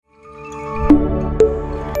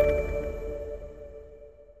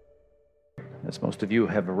As most of you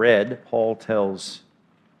have read, Paul tells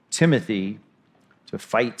Timothy to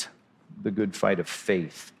fight the good fight of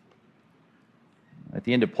faith. At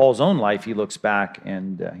the end of Paul's own life, he looks back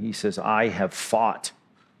and he says, I have fought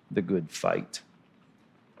the good fight.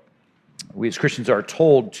 We as Christians are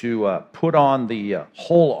told to put on the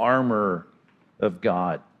whole armor of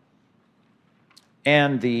God.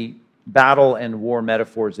 And the battle and war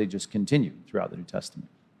metaphors, they just continue throughout the New Testament.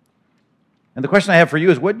 And the question I have for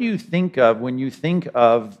you is, what do you think of when you think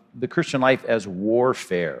of the Christian life as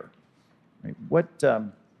warfare? Right?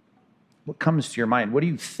 What comes to your mind? What do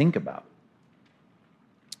you think about?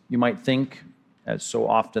 You might think, as so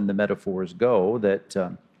often the metaphors go, that,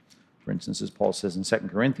 for instance, as Paul says in 2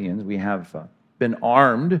 Corinthians, we have been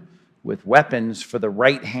armed with weapons for the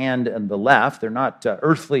right hand and the left. They're not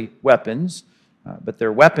earthly weapons, but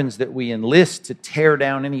they're weapons that we enlist to tear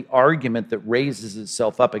down any argument that raises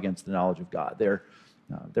itself up against the knowledge of God. They're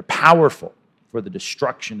powerful for the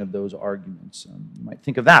destruction of those arguments. You might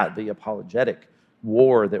think of that, the apologetic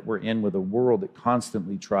war that we're in with a world that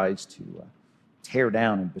constantly tries to tear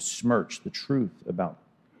down and besmirch the truth about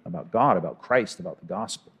God, about Christ, about the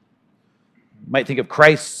gospel. You might think of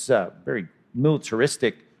Christ's very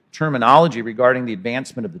militaristic terminology regarding the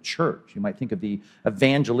advancement of the church. You might think of the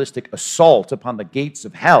evangelistic assault upon the gates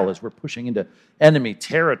of hell as we're pushing into enemy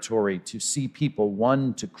territory to see people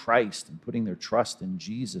won to Christ and putting their trust in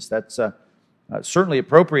Jesus. That's certainly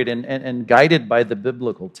appropriate and guided by the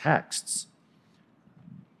biblical texts.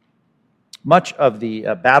 Much of the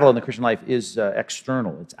battle in the Christian life is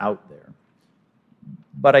external. It's out there.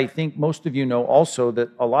 But I think most of you know also that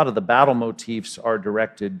a lot of the battle motifs are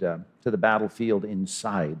directed to the battlefield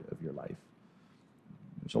inside of your life.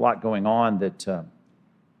 There's a lot going on that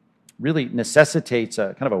really necessitates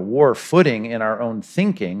a kind of a war footing in our own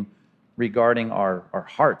thinking regarding our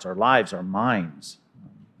hearts, our lives, our minds.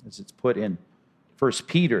 As it's put in 1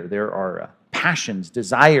 Peter, there are passions,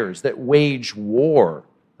 desires that wage war.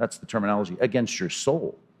 That's the terminology, against your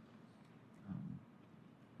soul.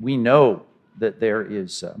 We know that there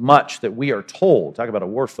is much that we are told. Talk about a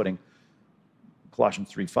war footing.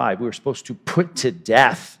 Colossians 3:5. We are supposed to put to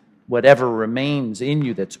death whatever remains in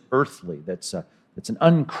you that's earthly, that's an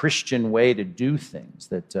unchristian way to do things,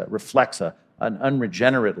 that reflects an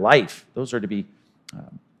unregenerate life. Those are to be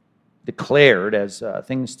declared as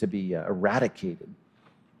things to be eradicated.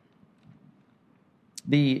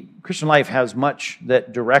 The Christian life has much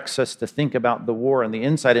that directs us to think about the war on the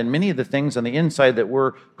inside, and many of the things on the inside that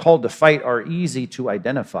we're called to fight are easy to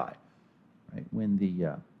identify. Right? When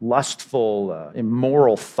the lustful,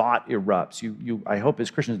 immoral thought erupts, I hope as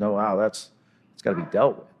Christians know, wow, it's got to be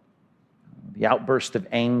dealt with. The outburst of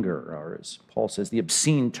anger, or as Paul says, the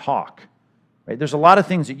obscene talk. Right? There's a lot of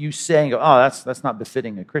things that you say and go, oh, that's not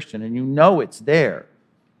befitting a Christian, and you know it's there.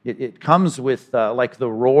 It comes with like the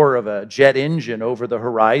roar of a jet engine over the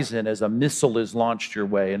horizon as a missile is launched your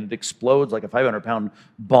way, and it explodes like a 500-pound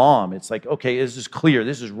bomb. It's like, okay, this is clear.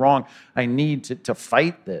 This is wrong. I need to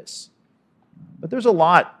fight this. But there's a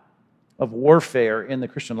lot of warfare in the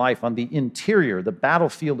Christian life on the interior, the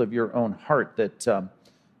battlefield of your own heart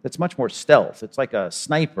that's much more stealth. It's like a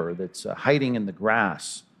sniper that's hiding in the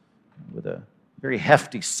grass with a very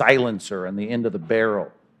hefty silencer on the end of the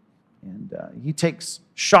barrel. And he takes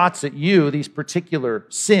shots at you, these particular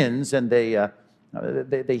sins, and they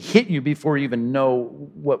hit you before you even know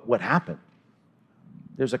what happened.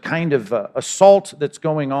 There's a kind of assault that's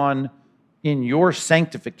going on in your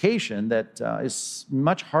sanctification that is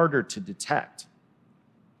much harder to detect.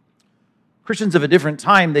 Christians of a different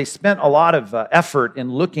time, they spent a lot of effort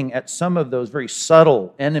in looking at some of those very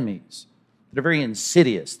subtle enemies that are very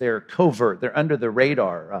insidious. They're covert. They're under the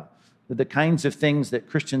radar. The kinds of things that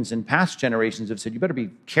Christians in past generations have said, you better be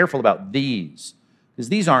careful about these, because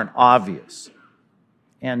these aren't obvious.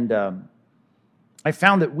 And I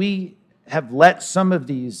found that we have let some of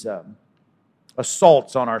these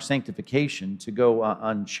assaults on our sanctification to go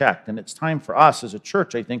unchecked. And it's time for us as a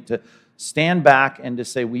church, I think, to stand back and to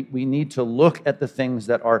say we need to look at the things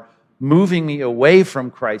that are moving me away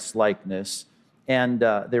from Christ's likeness, and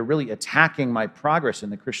they're really attacking my progress in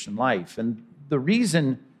the Christian life. And the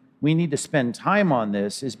reason we need to spend time on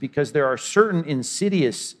this is because there are certain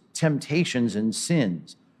insidious temptations and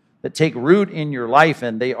sins that take root in your life,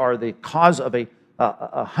 and they are the cause of a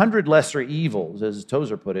 100 lesser evils, as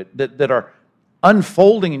Tozer put it, that are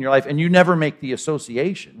unfolding in your life, and you never make the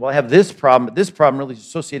association. Well, I have this problem, but this problem really is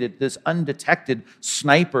associated with this undetected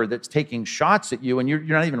sniper that's taking shots at you, and you're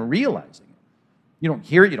not even realizing it. You don't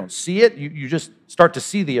hear it, you don't see it. You just start to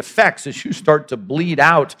see the effects as you start to bleed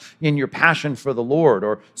out in your passion for the Lord,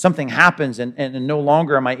 or something happens and no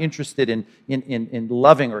longer am I interested in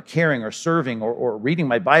loving or caring or serving or reading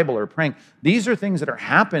my Bible or praying. These are things that are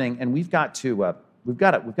happening, and we've got to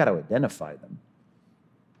identify them.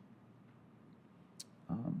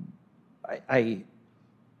 I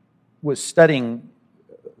was studying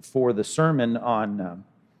for the sermon on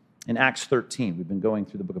in Acts 13. We've been going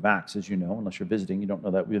through the book of Acts, as you know. Unless you're visiting, you don't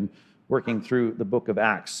know that. We've been working through the book of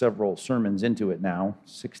Acts, several sermons into it now,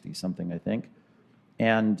 60-something, I think.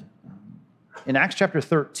 And in Acts chapter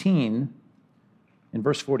 13, in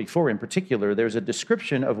verse 44 in particular, there's a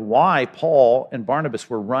description of why Paul and Barnabas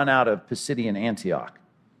were run out of Pisidian Antioch.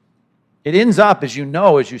 It ends up, as you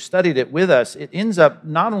know, as you studied it with us, it ends up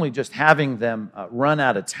not only just having them run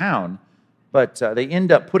out of town, but they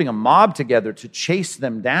end up putting a mob together to chase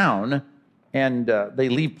them down, and they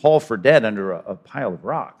leave Paul for dead under a pile of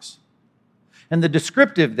rocks. And the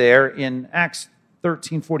descriptive there in Acts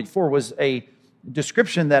 13:44 was a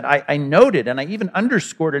description that I noted, and I even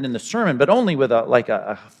underscored it in the sermon, but only with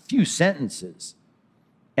a few sentences.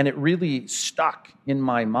 And it really stuck in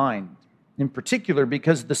my mind, in particular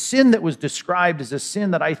because the sin that was described is a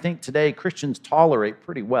sin that I think today Christians tolerate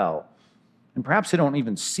pretty well. And perhaps they don't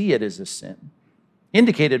even see it as a sin.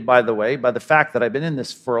 Indicated, by the way, by the fact that I've been in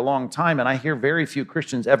this for a long time, and I hear very few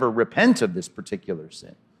Christians ever repent of this particular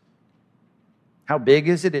sin. How big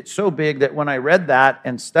is it? It's so big that when I read that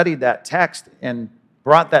and studied that text and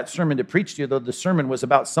brought that sermon to preach to you, though the sermon was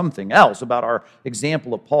about something else, about our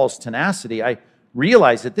example of Paul's tenacity, I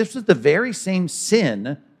realized that this was the very same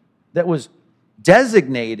sin that was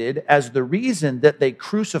designated as the reason that they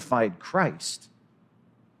crucified Christ.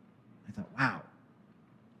 I thought, wow,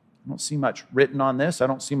 I don't see much written on this. I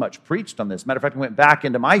don't see much preached on this. Matter of fact, I went back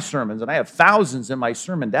into my sermons, and I have thousands in my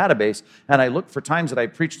sermon database, and I looked for times that I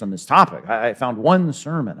preached on this topic. I found one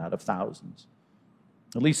sermon out of thousands,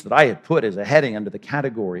 at least that I had put as a heading under the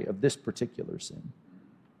category of this particular sin.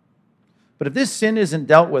 But if this sin isn't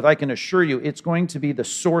dealt with, I can assure you it's going to be the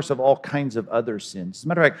source of all kinds of other sins. As a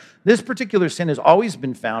matter of fact, this particular sin has always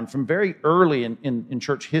been found from very early in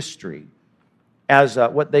church history as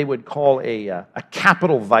what they would call a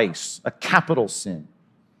capital vice, a capital sin.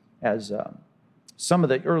 As some of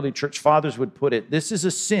the early church fathers would put it, this is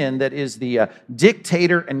a sin that is the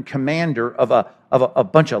dictator and commander of a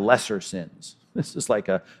bunch of lesser sins. This is like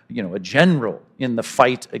a general in the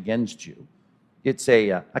fight against you. It's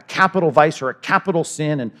a capital vice or a capital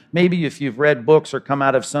sin, and maybe if you've read books or come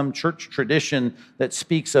out of some church tradition that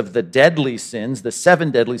speaks of the deadly sins, the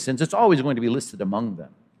 7 deadly sins, it's always going to be listed among them.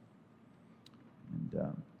 And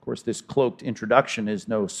of course, this cloaked introduction is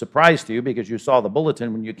no surprise to you because you saw the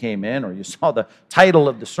bulletin when you came in, or you saw the title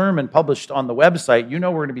of the sermon published on the website. You know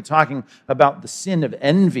we're going to be talking about the sin of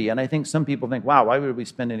envy, and I think some people think, wow, why would we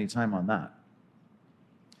spend any time on that?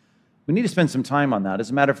 We need to spend some time on that. As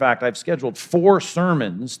a matter of fact, I've scheduled 4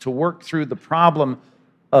 sermons to work through the problem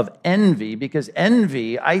of envy, because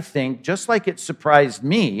envy, I think, just like it surprised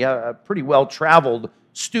me, a pretty well-traveled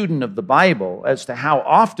student of the Bible, as to how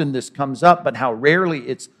often this comes up, but how rarely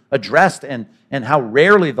it's addressed and how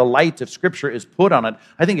rarely the light of Scripture is put on it.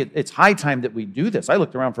 I think it's high time that we do this. I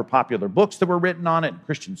looked around for popular books that were written on it in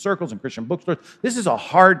Christian circles and Christian bookstores. This is a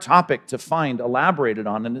hard topic to find elaborated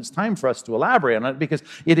on, and it's time for us to elaborate on it because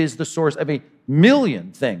it is the source of a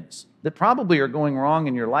million things that probably are going wrong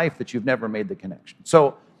in your life that you've never made the connection.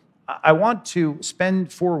 So I want to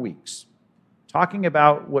spend 4 weeks talking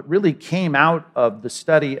about what really came out of the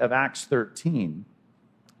study of Acts 13.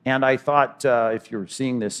 And I thought, if you're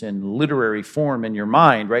seeing this in literary form in your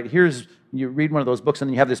mind, right, you read one of those books and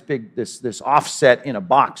you have this offset in a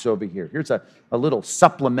box over here. Here's a little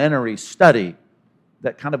supplementary study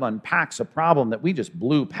that kind of unpacks a problem that we just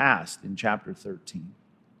blew past in chapter 13.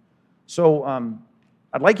 So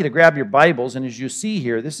I'd like you to grab your Bibles, and as you see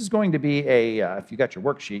here, this is going to be if you got your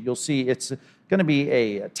worksheet, you'll see it's going to be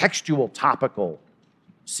a textual topical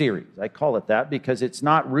series. I call it that because it's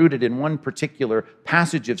not rooted in one particular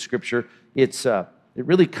passage of Scripture. It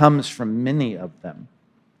really comes from many of them.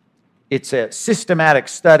 It's a systematic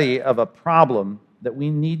study of a problem that we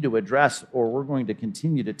need to address, or we're going to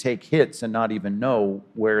continue to take hits and not even know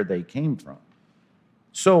where they came from.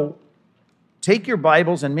 So take your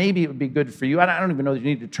Bibles, and maybe it would be good for you. I don't even know that you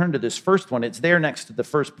need to turn to this first one. It's there next to the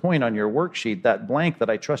first point on your worksheet, that blank that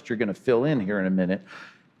I trust you're going to fill in here in a minute.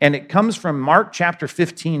 And it comes from Mark chapter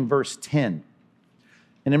 15, verse 10.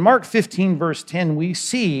 And in Mark 15, verse 10, we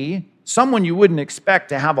see someone you wouldn't expect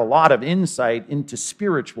to have a lot of insight into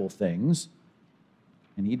spiritual things,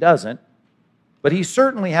 and he doesn't. But he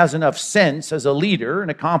certainly has enough sense as a leader, an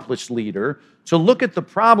accomplished leader, to look at the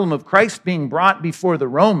problem of Christ being brought before the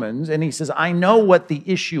Romans, and he says, I know what the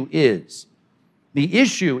issue is. The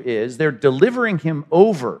issue is they're delivering him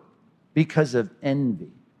over because of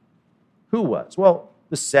envy. Who was? Well,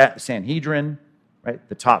 the Sanhedrin, right?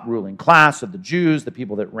 The top ruling class of the Jews, the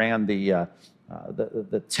people that ran the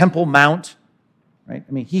Temple Mount, right?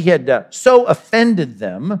 I mean, he had so offended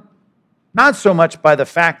them, not so much by the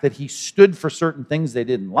fact that he stood for certain things they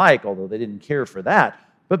didn't like, although they didn't care for that,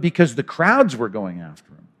 but because the crowds were going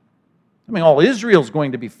after him. I mean, all Israel's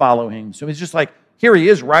going to be following him. So it's just like, here he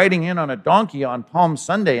is riding in on a donkey on Palm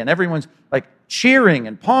Sunday, and everyone's like cheering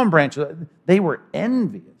and palm branches. They were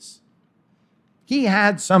envious. He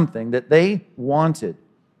had something that they wanted.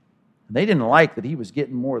 They didn't like that he was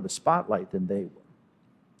getting more of the spotlight than they were.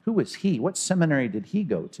 Who was he? What seminary did he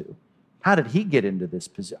go to? How did he get into this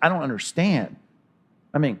position? I don't understand.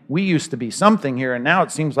 I mean, we used to be something here, and now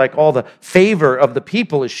it seems like all the favor of the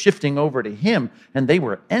people is shifting over to him, and they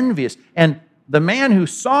were envious. And the man who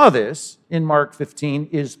saw this in Mark 15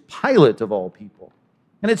 is Pilate of all people.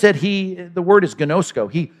 And it said the word is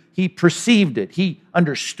gnosko. He perceived it. He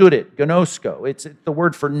understood it. Gnosko. It's the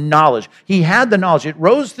word for knowledge. He had the knowledge. It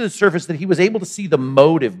rose to the surface that he was able to see the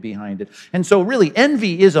motive behind it. And so really,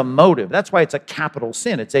 envy is a motive. That's why it's a capital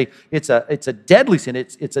sin. It's a deadly sin.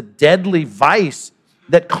 It's a deadly vice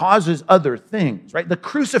that causes other things, right? The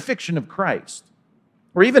crucifixion of Christ.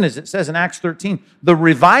 Or even as it says in Acts 13, the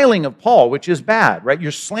reviling of Paul, which is bad, right?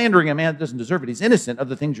 You're slandering a man that doesn't deserve it. He's innocent of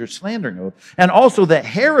the things you're slandering of. And also the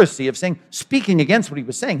heresy of speaking against what he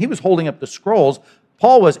was saying. He was holding up the scrolls,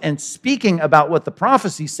 Paul was, and speaking about what the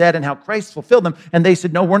prophecy said and how Christ fulfilled them. And they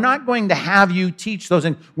said, no, we're not going to have you teach those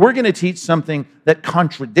things. We're going to teach something that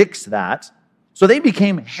contradicts that. So they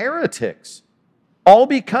became heretics. All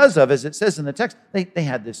because of, as it says in the text, they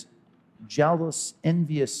had this jealous,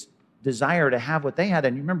 envious desire to have what they had.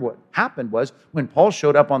 And you remember what happened was when Paul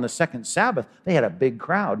showed up on the second Sabbath, they had a big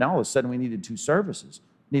crowd. Now all of a sudden we needed 2 services,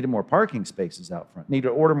 needed more parking spaces out front, needed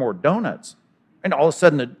to order more donuts. And all of a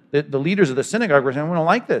sudden the leaders of the synagogue were saying, we don't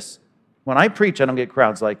like this. When I preach, I don't get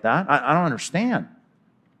crowds like that. I don't understand.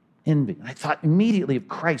 Envy. And I thought immediately of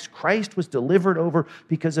Christ. Christ was delivered over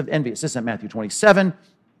because of envy. It says in Matthew 27,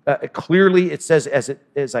 clearly it says,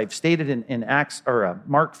 as I've stated in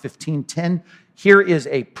Mark 15:10, here is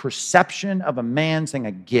a perception of a man saying,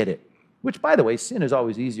 I get it. Which, by the way, sin is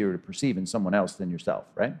always easier to perceive in someone else than yourself,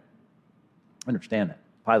 right? Understand that.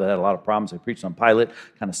 Pilate had a lot of problems. I preached on Pilate,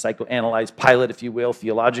 kind of psychoanalyzed Pilate, if you will,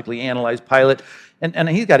 theologically analyzed Pilate. And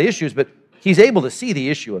he's got issues, but he's able to see the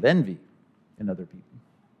issue of envy in other people.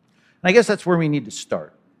 And I guess that's where we need to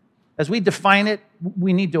start. As we define it,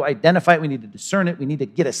 we need to identify it, we need to discern it, we need to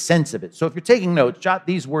get a sense of it. So if you're taking notes, jot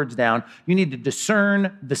these words down. You need to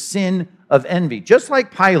discern the sin of envy, just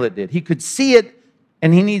like Pilate did. He could see it,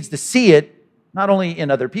 and he needs to see it, not only in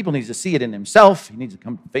other people, he needs to see it in himself. He needs to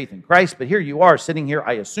come to faith in Christ. But here you are, sitting here,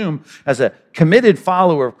 I assume, as a committed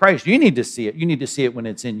follower of Christ. You need to see it. You need to see it when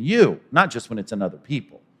it's in you, not just when it's in other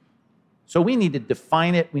people. So we need to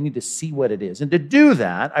define it. We need to see what it is. And to do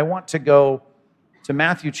that, I want to go to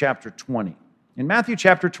Matthew chapter 20. In Matthew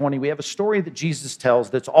chapter 20, we have a story that Jesus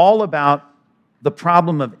tells that's all about the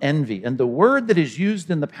problem of envy. And the word that is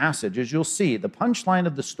used in the passage, as you'll see, the punchline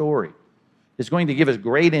of the story, is going to give us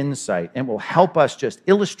great insight and will help us just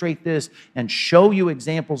illustrate this and show you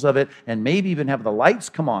examples of it and maybe even have the lights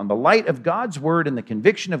come on, the light of God's word and the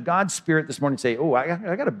conviction of God's Spirit this morning, say, oh,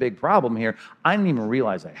 I got a big problem here. I didn't even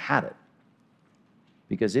realize I had it.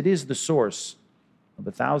 Because it is the source of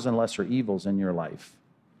 1,000 lesser evils in your life.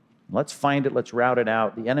 Let's find it. Let's rout it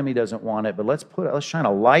out. The enemy doesn't want it, but let's shine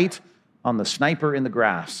a light on the sniper in the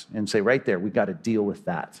grass and say, right there, we've got to deal with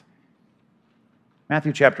that.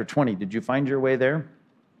 Matthew chapter 20, did you find your way there?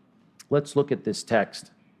 Let's look at this text.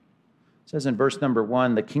 It says in verse number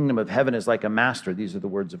 1, the kingdom of heaven is like a master, these are the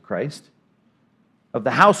words of Christ, of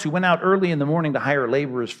the house who went out early in the morning to hire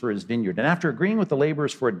laborers for his vineyard. And after agreeing with the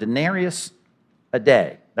laborers for a denarius a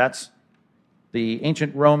day, that's the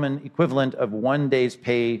ancient Roman equivalent of 1 day's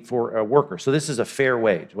pay for a worker. So this is a fair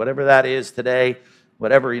wage. Whatever that is today,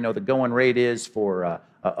 whatever the going rate is for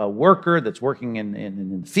a worker that's working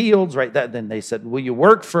in fields, right? Then they said, will you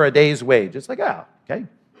work for a day's wage? It's like, okay,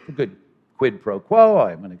 a good quid pro quo.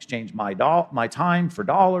 I'm going to exchange my time for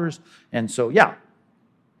dollars. And so, yeah.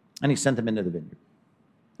 And he sent them into the vineyard.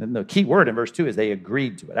 And the key word in verse 2 is they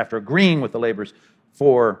agreed to it. After agreeing with the laborers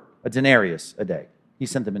for a denarius a day, he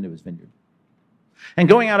sent them into his vineyard. And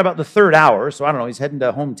going out about the 3rd hour, so I don't know, he's heading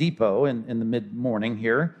to Home Depot in the mid-morning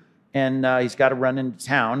here, and he's got to run into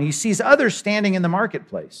town. He sees others standing in the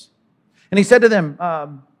marketplace. And he said to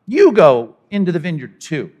them, you go into the vineyard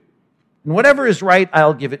too. And whatever is right,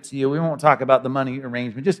 I'll give it to you. We won't talk about the money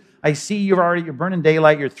arrangement. Just, I see you're burning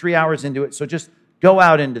daylight. You're 3 hours into it. So just go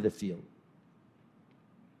out into the field.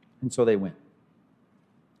 And so they went.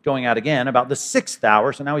 Going out again about the 6th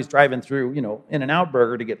hour. So now he's driving through, In-N-Out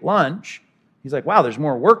Burger to get lunch. He's like, wow, there's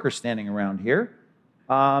more workers standing around here.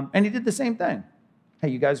 And he did the same thing. Hey,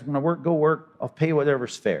 you guys want to work? Go work. I'll pay you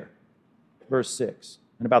whatever's fair. Verse 6.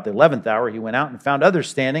 And about the 11th hour, he went out and found others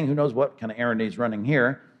standing. Who knows what kind of errand he's running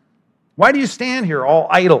here. Why do you stand here all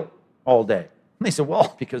idle all day? And they said,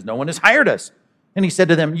 well, because no one has hired us. And he said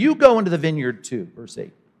to them, you go into the vineyard too. Verse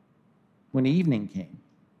 8. When evening came,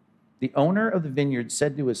 the owner of the vineyard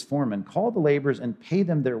said to his foreman, call the laborers and pay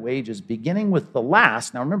them their wages, beginning with the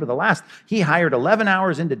last. Now remember, the last, he hired 11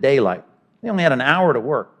 hours into daylight. They only had an hour to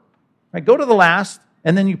work. Right, go to the last,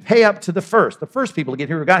 and then you pay up to the first. The first people to get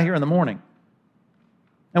here who got here in the morning.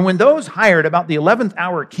 And when those hired about the 11th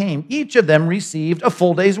hour came, each of them received a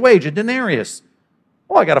full day's wage, a denarius.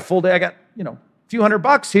 Oh, I got a full day. I got, a few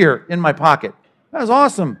 $100 here in my pocket. That was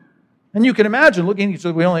awesome. And you can imagine looking at each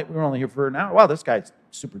other, we're only here for an hour. Wow, this guy's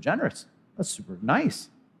super generous. That's super nice.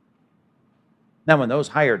 Now, when those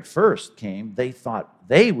hired first came, they thought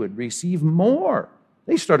they would receive more.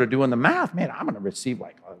 They started doing the math. Man, I'm going to receive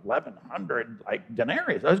like 1,100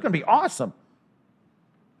 denarius. That's going to be awesome.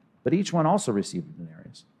 But each one also received a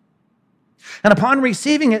denarius. And upon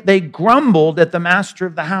receiving it, they grumbled at the master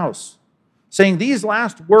of the house, saying, these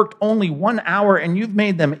last worked only 1 hour, and you've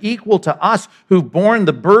made them equal to us who've borne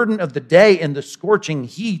the burden of the day in the scorching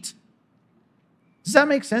heat. Does that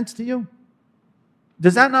make sense to you?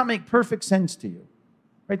 Does that not make perfect sense to you?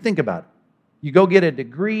 Right? Think about it. You go get a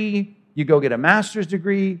degree, you go get a master's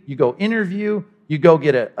degree, you go interview, you go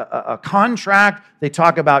get a contract. They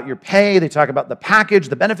talk about your pay. They talk about the package,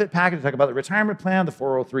 the benefit package. They talk about the retirement plan, the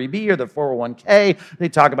 403B or the 401K. They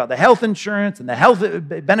talk about the health insurance and the health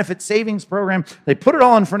benefit savings program. They put it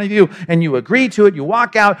all in front of you, and you agree to it. You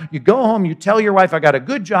walk out. You go home. You tell your wife, I got a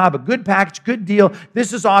good job, a good package, good deal.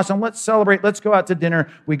 This is awesome. Let's celebrate. Let's go out to dinner.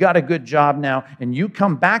 We got a good job now. And you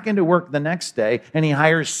come back into work the next day, and he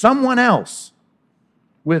hires someone else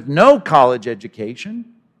with no college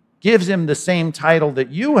education, gives him the same title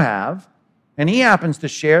that you have, and he happens to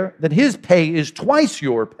share that his pay is twice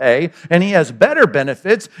your pay, and he has better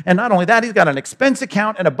benefits, and not only that, he's got an expense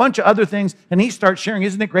account and a bunch of other things, and he starts sharing,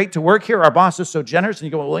 isn't it great to work here? Our boss is so generous. And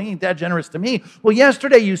you go, well, he ain't that generous to me. Well,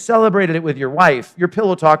 yesterday you celebrated it with your wife. Your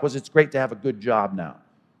pillow talk was, it's great to have a good job now.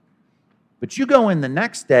 But you go in the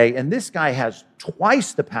next day, and this guy has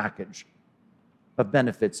twice the package of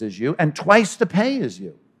benefits as you, and twice the pay as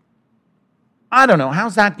you. I don't know.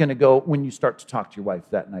 How's that going to go when you start to talk to your wife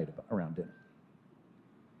that night around dinner?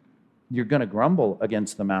 You're going to grumble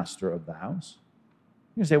against the master of the house.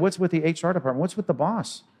 You're going to say, what's with the HR department? What's with the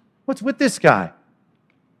boss? What's with this guy?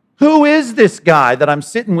 Who is this guy that I'm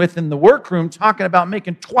sitting with in the workroom talking about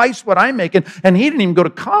making twice what I'm making, and he didn't even go to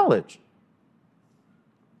college?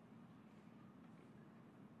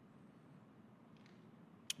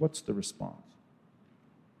 What's the response?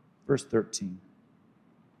 Verse 13.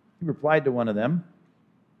 He replied to one of them,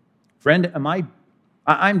 friend,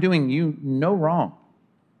 I'm doing you no wrong.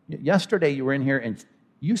 Yesterday you were in here and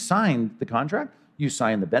you signed the contract. You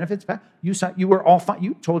signed the benefits pack. You were all fine.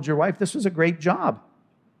 You told your wife this was a great job.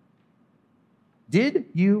 Did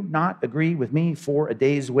you not agree with me for a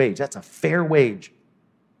day's wage? That's a fair wage.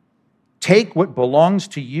 Take what belongs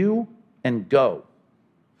to you and go.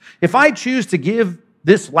 If I choose to give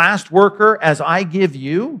this last worker as I give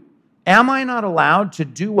you, am I not allowed to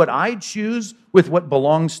do what I choose with what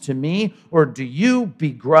belongs to me, or do you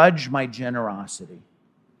begrudge my generosity?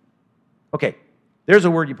 Okay, there's a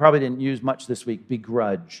word you probably didn't use much this week,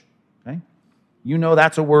 begrudge. Okay? You know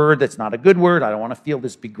that's a word that's not a good word. I don't want to feel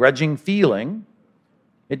this begrudging feeling.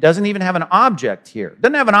 It doesn't even have an object here. It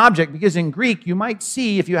doesn't have an object because in Greek, you might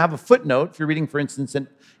see, if you have a footnote, if you're reading, for instance, an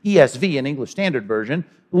ESV, an English Standard Version,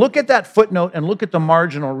 look at that footnote and look at the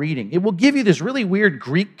marginal reading. It will give you this really weird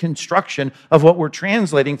Greek construction of what we're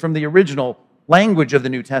translating from the original language of the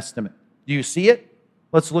New Testament. Do you see it?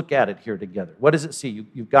 Let's look at it here together. What does it see?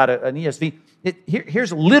 You've got an ESV.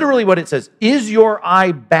 Here's literally what it says. Is your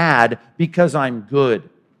eye bad because I'm good?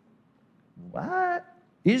 What?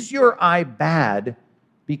 Is your eye bad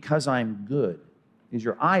because I'm good? Is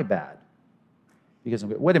your eye bad because I'm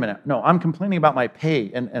good? Wait a minute. No, I'm complaining about my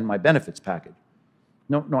pay and my benefits package.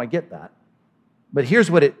 No, I get that. But here's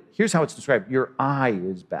how it's described. Your eye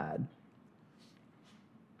is bad.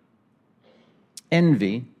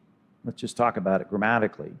 Envy, let's just talk about it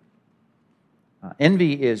grammatically.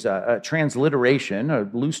 Envy is a transliteration, a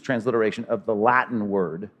loose transliteration of the Latin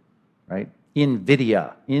word, right?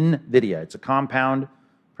 Invidia. Invidia. It's a compound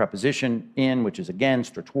preposition in, which is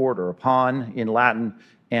against or toward or upon in Latin.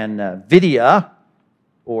 And vidia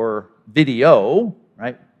or video,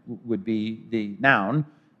 right, would be the noun.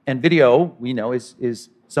 And video, we know, is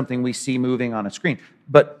something we see moving on a screen.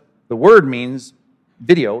 But the word means,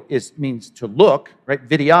 video means to look, right?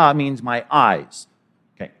 Vidia means my eyes.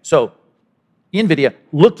 Okay, so invidia,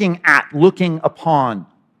 looking at, looking upon.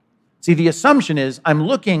 See, the assumption is I'm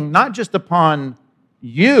looking not just upon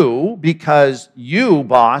you because you,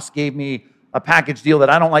 boss, gave me a package deal that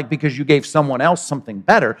I don't like because you gave someone else something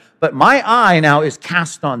better, but my eye now is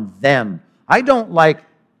cast on them. I don't like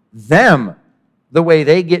them the way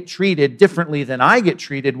they get treated differently than I get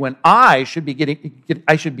treated when I should be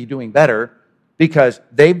doing better because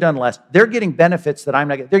they've done less. They're getting benefits that I'm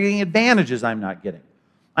not getting. They're getting advantages I'm not getting.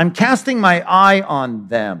 I'm casting my eye on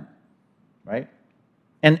them, right?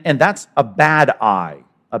 And that's a bad eye,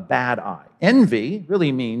 a bad eye. Envy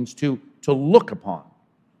really means to look upon,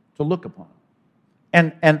 to look upon.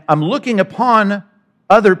 And I'm looking upon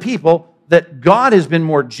other people that God has been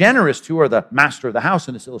more generous to, or the master of the house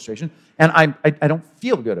in this illustration, and I don't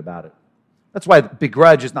feel good about it. That's why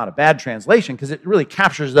begrudge is not a bad translation, because it really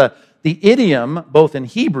captures the idiom, both in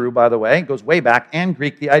Hebrew, by the way, it goes way back, and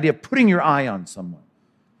Greek, the idea of putting your eye on someone.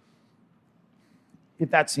 If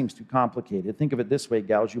that seems too complicated, think of it this way,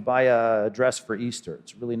 gals. You buy a dress for Easter.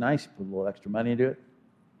 It's really nice. You put a little extra money into it.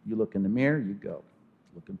 You look in the mirror, you go.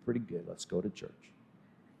 Looking pretty good. Let's go to church.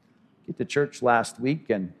 Get to church last week,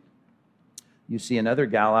 and you see another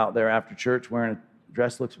gal out there after church wearing a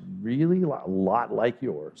dress looks really a lot like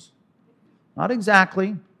yours. Not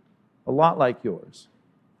exactly, a lot like yours.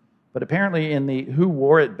 But apparently in the who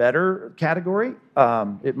wore it better category,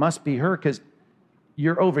 it must be her, because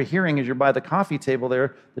you're overhearing as you're by the coffee table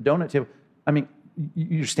there, the donut table. I mean,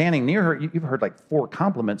 you're standing near her. You've heard like 4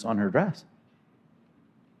 compliments on her dress.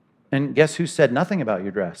 And guess who said nothing about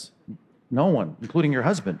your dress? No one, including your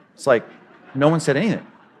husband. It's like no one said anything.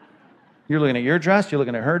 You're looking at your dress. You're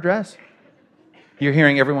looking at her dress. You're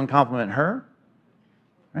hearing everyone compliment her.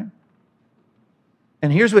 Right?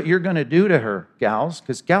 And here's what you're going to do to her, gals,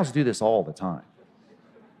 because gals do this all the time.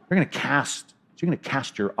 You're going to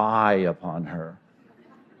cast your eye upon her,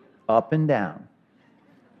 up and down.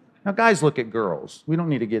 Now, guys look at girls. We don't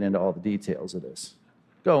need to get into all the details of this.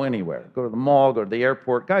 Go anywhere. Go to the mall, go to the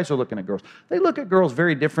airport. Guys are looking at girls. They look at girls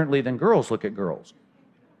very differently than girls look at girls.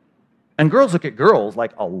 And girls look at girls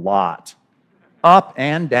like a lot. Up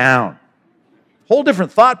and down. Whole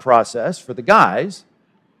different thought process for the guys.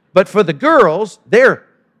 But for the girls, they're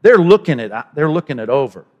looking it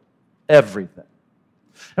over. Everything.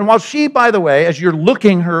 And while she, by the way, as you're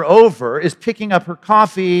looking her over, is picking up her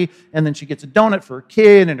coffee, and then she gets a donut for her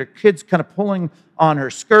kid, and her kid's kind of pulling on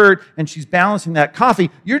her skirt, and she's balancing that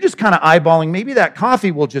coffee, you're just kind of eyeballing, maybe that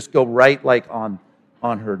coffee will just go right like on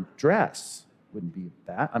her dress. Wouldn't be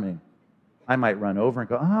that. I mean, I might run over and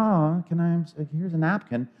go, here's a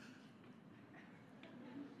napkin.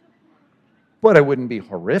 But it wouldn't be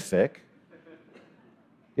horrific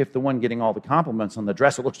if the one getting all the compliments on the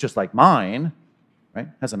dress, it looks just like mine, right?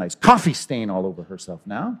 Has a nice coffee stain all over herself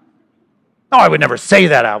now. No, I would never say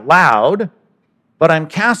that out loud, but I'm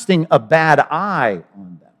casting a bad eye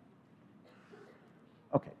on them.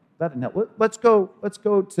 Okay, that didn't help. Let's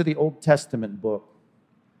go to the Old Testament book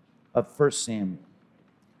of 1 Samuel.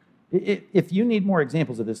 If you need more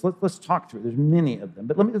examples of this, let's talk through it. There's many of them,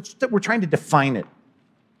 but we're trying to define it.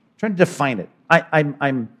 I'm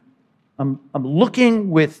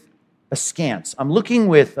looking with askance. I'm looking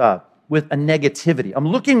with a negativity. I'm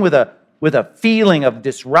looking with a feeling of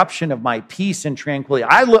disruption of my peace and tranquility.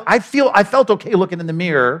 I felt okay looking in the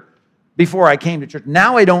mirror before I came to church.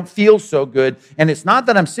 Now I don't feel so good. And it's not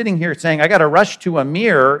that I'm sitting here saying I got to rush to a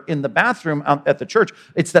mirror in the bathroom at the church.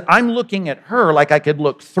 It's that I'm looking at her like I could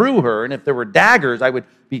look through her. And if there were daggers, I would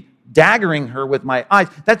be daggering her with my eyes.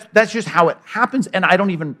 That's just how it happens. And I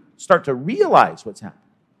don't even start to realize what's happening.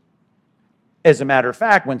 As a matter of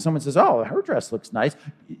fact, when someone says, oh, her dress looks nice,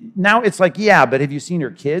 now it's like, yeah, but have you seen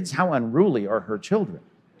her kids? How unruly are her children?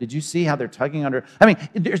 Did you see how they're tugging on her? I mean,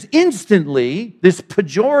 there's instantly this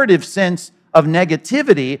pejorative sense of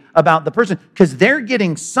negativity about the person because they're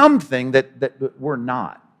getting something that we're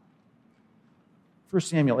not. 1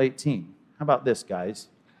 Samuel 18. How about this, guys?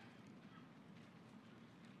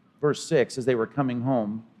 Verse 6, as they were coming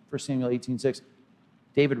home, 1 Samuel 18:6,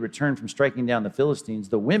 David returned from striking down the Philistines.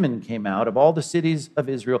 The women came out of all the cities of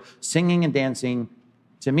Israel, singing and dancing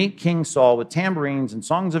to meet King Saul with tambourines and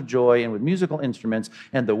songs of joy and with musical instruments.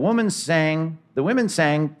 And the women sang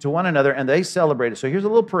to one another, and they celebrated. So here's a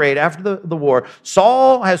little parade after the war.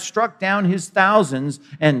 Saul has struck down his thousands,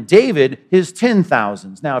 and David his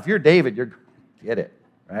 10,000s. Now, if you're David, you're get it,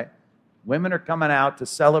 right? Women are coming out to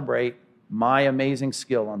celebrate my amazing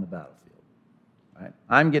skill on the battlefield, right?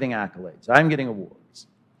 I'm getting accolades. I'm getting awards.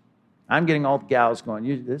 I'm getting all the gals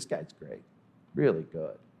going, this guy's great, really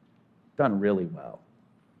good, done really well.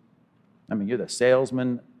 I mean, you're the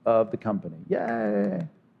salesman of the company. Yay.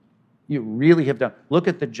 You really have done. Look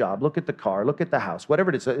at the job. Look at the car. Look at the house.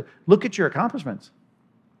 Whatever it is. Look at your accomplishments.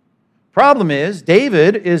 Problem is,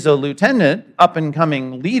 David is a lieutenant,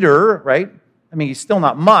 up-and-coming leader, right? I mean, he's still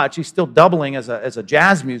not much. He's still doubling as a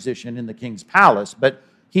jazz musician in the king's palace. But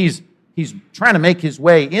he's trying to make his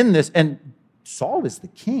way in this. And Saul is the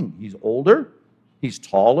king. He's older. He's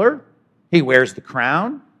taller. He wears the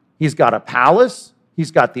crown. He's got a palace. He's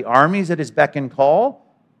got the armies at his beck and call.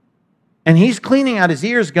 And he's cleaning out his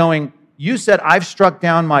ears going, you said I've struck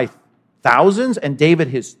down my thousands and David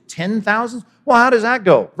his 10,000s? Well, how does that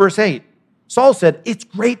go? Verse 8, Saul said, it's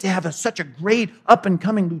great to have such a great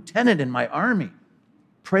up-and-coming lieutenant in my army.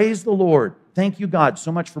 Praise the Lord. Thank you, God,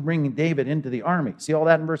 so much for bringing David into the army. See all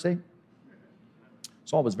that in verse 8?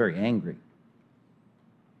 Saul was very angry.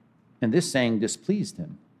 And this saying displeased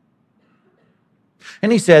him.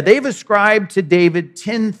 And he said, they've ascribed to David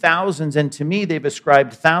 10,000s, and to me they've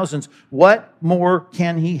ascribed thousands. What more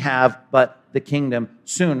can he have but the kingdom?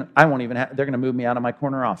 Soon, I won't even have, they're going to move me out of my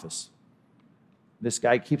corner office. This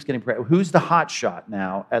guy keeps getting, who's the hot shot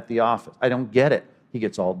now at the office? I don't get it. He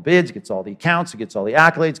gets all the bids, he gets all the accounts, he gets all the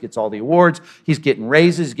accolades, gets all the awards. He's getting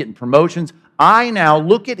raises, he's getting promotions. I now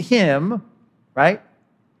look at him, right,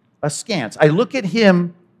 askance. I look at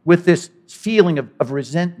him with this feeling of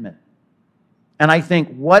resentment. And I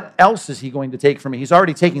think, what else is he going to take from me? He's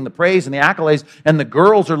already taking the praise and the accolades, and the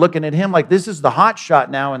girls are looking at him like this is the hot shot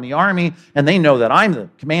now in the army, and they know that I'm the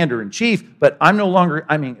commander-in-chief, but I'm no longer,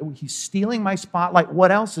 he's stealing my spotlight.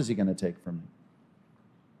 What else is he going to take from me?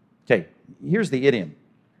 Okay, here's the idiom,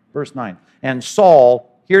 verse 9. And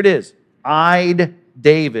Saul, here it is, eyed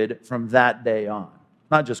David from that day on.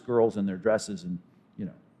 Not just girls in their dresses and,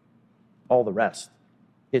 all the rest.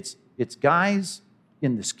 It's guys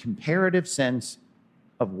in this comparative sense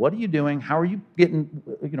of what are you doing? How are you getting,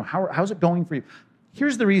 how's it going for you?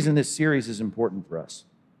 Here's the reason this series is important for us.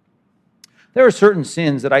 There are certain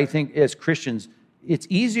sins that I think as Christians, it's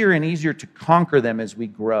easier and easier to conquer them as we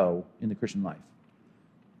grow in the Christian life.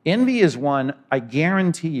 Envy is one, I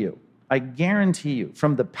guarantee you,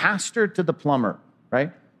 from the pastor to the plumber,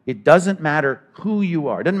 right? It doesn't matter who you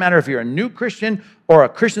are. It doesn't matter if you're a new Christian or a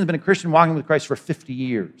Christian who's been a Christian walking with Christ for 50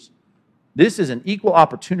 years. This is an equal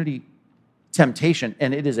opportunity temptation,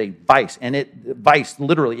 and it is a vice. And vice,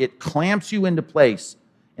 literally, it clamps you into place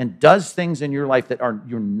and does things in your life that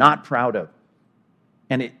you're not proud of.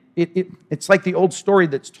 And it's like the old story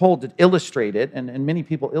that's told to illustrate it, and many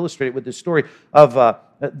people illustrate it with this story of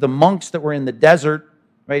the monks that were in the desert,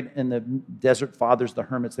 right? And the desert fathers, the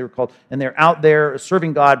hermits, they were called. And they're out there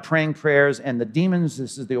serving God, praying prayers, and the demons,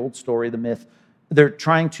 this is the old story, the myth, they're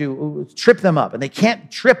trying to trip them up. And they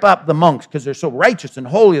can't trip up the monks because they're so righteous and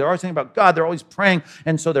holy. They're always thinking about God. They're always praying.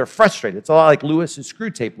 And so they're frustrated. It's a lot like Lewis's Screw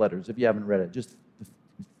Tape Letters, if you haven't read it. Just a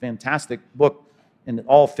fantastic book, and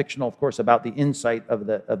all fictional, of course, about the insight of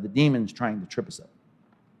the demons trying to trip us up.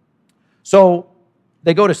 So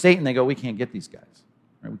they go to Satan. They go, we can't get these guys.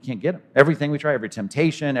 Right? We can't get them. Everything we try, every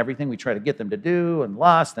temptation, everything we try to get them to do, and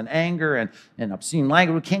lust and anger and obscene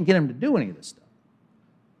language, we can't get them to do any of this stuff.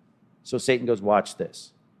 So Satan goes, watch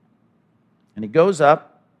this. And he goes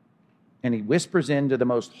up and he whispers into the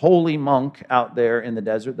most holy monk out there in the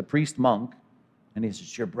desert, the priest monk, and he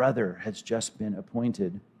says, your brother has just been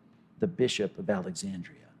appointed the bishop of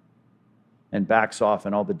Alexandria. And backs off,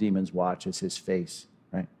 and all the demons watch as his face,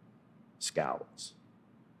 right, scowls.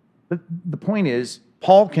 The point is,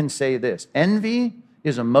 Paul can say this, envy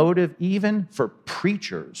is a motive even for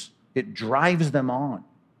preachers. It drives them on.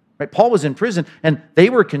 Right? Paul was in prison, and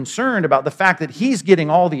they were concerned about the fact that he's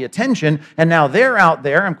getting all the attention, and now they're out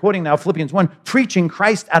there, I'm quoting now Philippians 1, preaching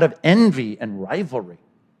Christ out of envy and rivalry.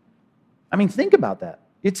 I mean, think about that.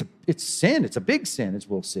 It's sin. It's a big sin, as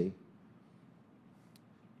we'll see.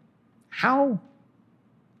 How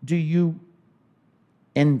do you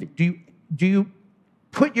envy? Do you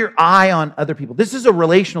put your eye on other people? This is a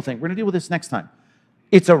relational thing. We're going to deal with this next time.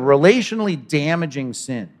 It's a relationally damaging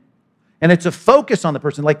sin. And it's a focus on the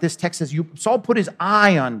person. Like this text says, Saul put his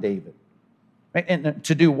eye on David. Right? And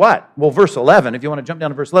to do what? Well, verse 11, if you want to jump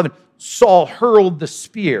down to verse 11, Saul hurled the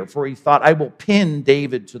spear, for he thought, I will pin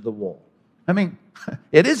David to the wall. I mean,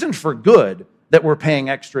 It isn't for good that we're paying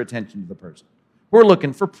extra attention to the person. We're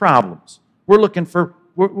looking for problems. We're looking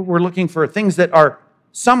for things that are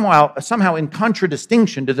somehow in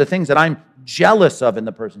contradistinction to the things that I'm jealous of in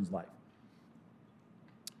the person's life.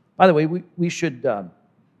 By the way, we should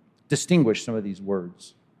distinguish some of these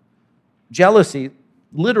words. Jealousy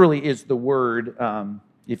literally is the word,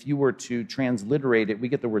 if you were to transliterate it, we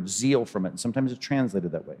get the word zeal from it, and sometimes it's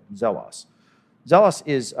translated that way, zelos. Zelos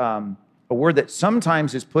is a word that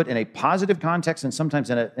sometimes is put in a positive context and sometimes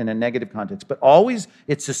in a negative context, but always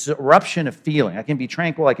it's a eruption of feeling. I can be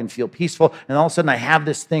tranquil, I can feel peaceful, and all of a sudden I have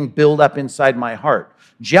this thing build up inside my heart.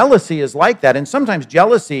 Jealousy is like that, and sometimes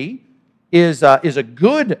jealousy is a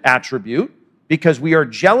good attribute because we are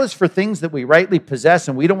jealous for things that we rightly possess,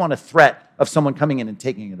 and we don't want a threat of someone coming in and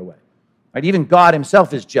taking it away. Right? Even God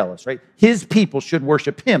himself is jealous, right? His people should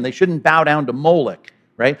worship him. They shouldn't bow down to Moloch,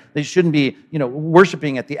 right? They shouldn't be,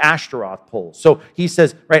 worshiping at the Ashtaroth poles. So he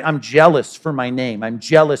says, right, I'm jealous for my name. I'm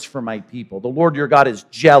jealous for my people. The Lord your God is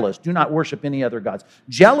jealous. Do not worship any other gods.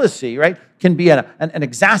 Jealousy, right, can be an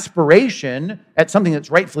exasperation at something that's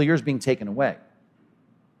rightfully yours being taken away.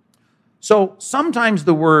 So sometimes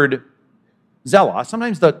the word zelos,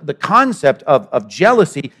 sometimes the concept of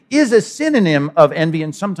jealousy is a synonym of envy,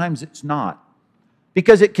 and sometimes it's not.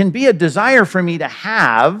 Because it can be a desire for me to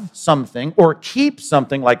have something or keep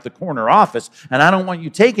something like the corner office, and I don't want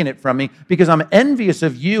you taking it from me because I'm envious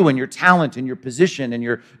of you and your talent and your position and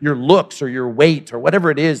your looks or your weight or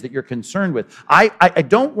whatever it is that you're concerned with. I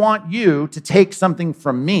don't want you to take something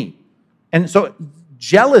from me. And so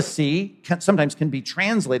jealousy sometimes can be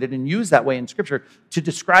translated and used that way in Scripture to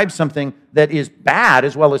describe something that is bad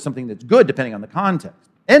as well as something that's good, depending on the context.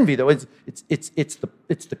 Envy, though, it's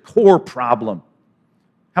the core problem.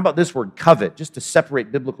 How about this word, covet, just to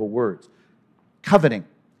separate biblical words? Coveting.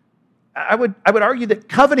 I would argue that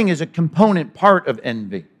coveting is a component part of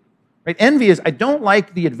envy. Right? Envy is, I don't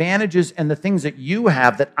like the advantages and the things that you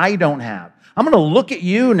have that I don't have. I'm going to look at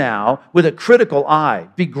you now with a critical eye,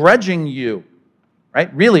 begrudging you.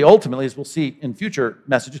 Right? Really, ultimately, as we'll see in future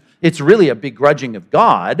messages, it's really a begrudging of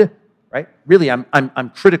God, right? Really, I'm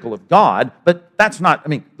critical of God, but that's not,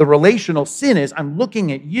 the relational sin is I'm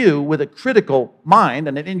looking at you with a critical mind,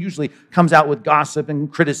 and it usually comes out with gossip and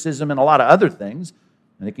criticism and a lot of other things,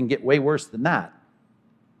 and it can get way worse than that.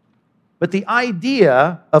 But the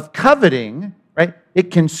idea of coveting, right,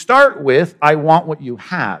 it can start with, I want what you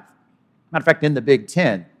have. Matter of fact, in the Big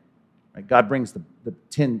Ten, right, God brings the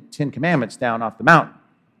Ten Commandments down off the mountain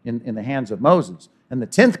in the hands of Moses. And the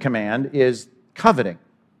 10th command is coveting.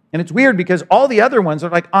 And it's weird because all the other ones are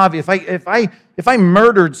like, obvious. If I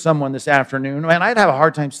murdered someone this afternoon, man, I'd have a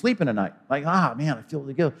hard time sleeping at night. Like, man, I feel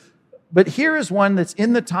really good. But here is one that's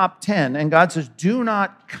in the top 10, and God says, do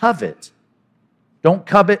not covet. Don't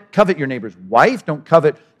covet your neighbor's wife. Don't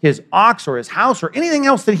covet his ox or his house or anything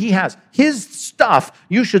else that he has. His stuff,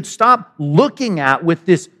 you should stop looking at with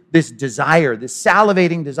this desire, this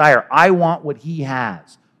salivating desire. I want what he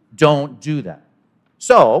has. Don't do that.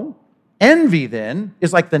 So, envy then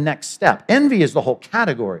is like the next step. Envy is the whole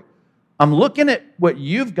category. I'm looking at what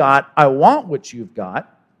you've got. I want what you've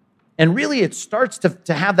got. And really it starts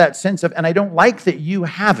to have that sense of, and I don't like that you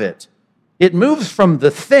have it. It moves from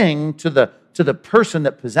the thing to the person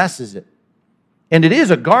that possesses it. And it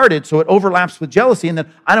is a guarded, so it overlaps with jealousy. And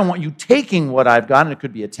then I don't want you taking what I've got. And it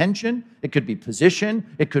could be attention. It could be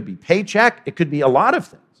position. It could be paycheck. It could be a lot of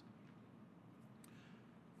things.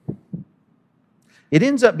 It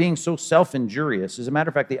ends up being so self-injurious. As a matter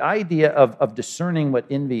of fact, the idea of discerning what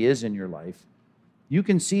envy is in your life, you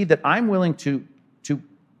can see that I'm willing to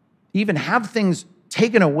even have things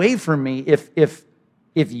taken away from me if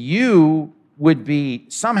you would be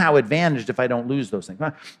somehow advantaged if I don't lose those things.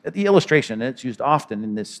 The illustration, and it's used often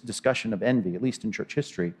in this discussion of envy, at least in church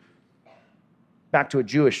history, back to a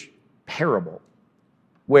Jewish parable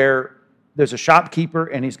where there's a shopkeeper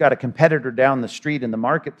and he's got a competitor down the street in the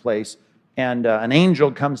marketplace, and an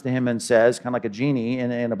angel comes to him and says, kind of like a genie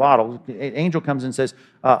in a bottle, an angel comes and says,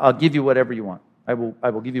 I'll give you whatever you want. I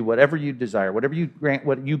will give you whatever you desire. Whatever you grant,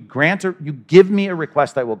 what you grant, or you give me a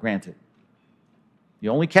request, I will grant it. The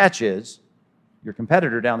only catch is your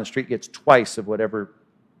competitor down the street gets twice of whatever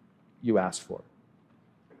you ask for.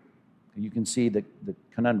 You can see the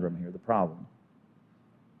conundrum here, the problem.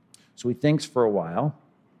 So he thinks for a while.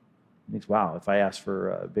 He thinks, wow, if I ask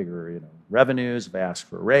for bigger revenues, if I ask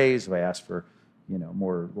for a raise, if I ask for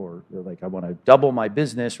more, or like I want to double my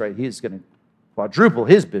business, right? He's going to quadruple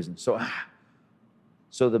his business.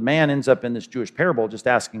 So the man ends up in this Jewish parable just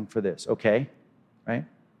asking for this. Okay, right?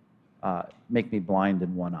 Make me blind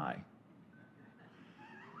in one eye.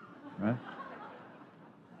 Right?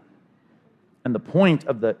 And the point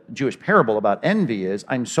of the Jewish parable about envy is,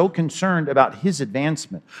 I'm so concerned about his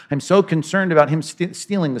advancement. I'm so concerned about him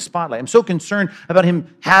stealing the spotlight. I'm so concerned about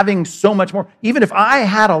him having so much more. Even if I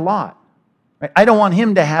had a lot, right, I don't want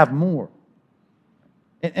him to have more.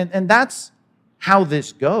 And that's how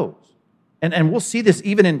this goes. And we'll see this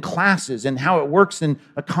even in classes and how it works in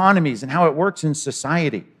economies and how it works in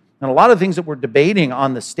society. And a lot of things that we're debating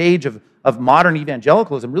on the stage of modern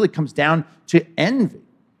evangelicalism really comes down to envy.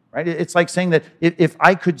 Right? It's like saying that if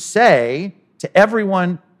I could say to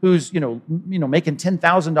everyone who's making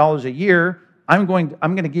 $10,000 a year, I'm going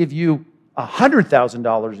to give you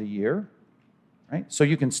 $100,000 a year, right? So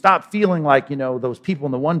you can stop feeling like those people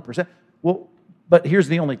in the 1%. Well, but here's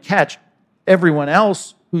the only catch: everyone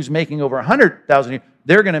else who's making over $100,000 a year,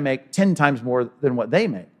 they're going to make 10 times more than what they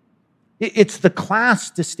make. It's the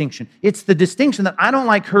class distinction. It's the distinction that I don't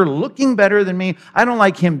like her looking better than me. I don't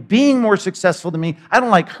like him being more successful than me. I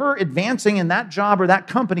don't like her advancing in that job or that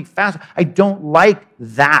company fast. I don't like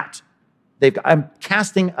that. I'm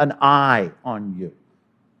casting an eye on you.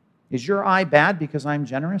 Is your eye bad because I'm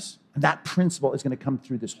generous? And that principle is going to come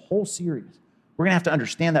through this whole series. We're going to have to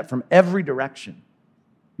understand that from every direction.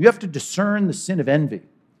 You have to discern the sin of envy.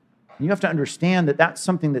 You have to understand that that's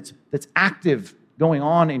something that's active going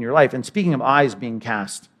on in your life. And speaking of eyes being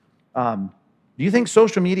cast, do you think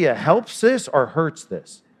social media helps this or hurts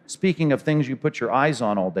this? Speaking of things you put your eyes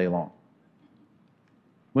on all day long.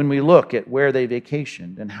 When we look at where they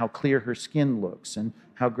vacationed and how clear her skin looks and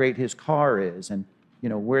how great his car is and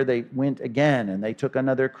where they went again and they took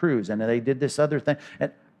another cruise and they did this other thing.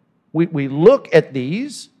 And we look at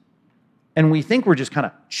these and we think we're just kind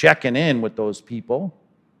of checking in with those people.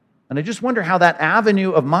 And I just wonder how that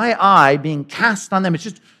avenue of my eye being cast on them,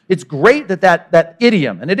 it's great that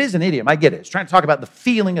idiom, and it is an idiom, I get it. It's trying to talk about the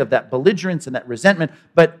feeling of that belligerence and that resentment,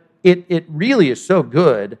 but it really is so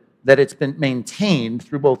good that it's been maintained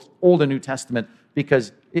through both Old and New Testament,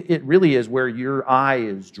 because it really is where your eye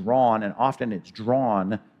is drawn, and often it's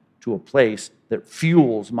drawn to a place that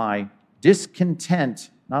fuels my discontent,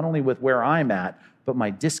 not only with where I'm at, but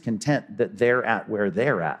my discontent that they're at where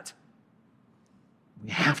they're at. We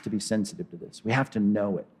have to be sensitive to this. We have to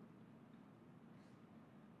know it.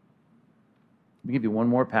 Let me give you one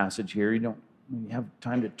more passage here. You don't have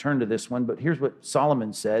time to turn to this one, but here's what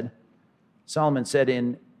Solomon said. Solomon said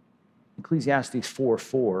in Ecclesiastes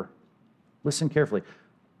 4:4, listen carefully.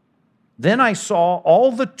 Then I saw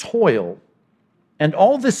all the toil and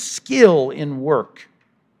all the skill in work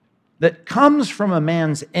that comes from a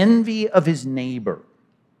man's envy of his neighbor.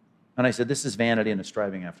 And I said, this is vanity and a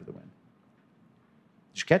striving after the wind.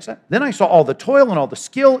 Did you catch that? Then I saw all the toil and all the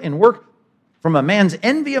skill in work from a man's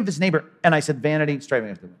envy of his neighbor. And I said, vanity, striving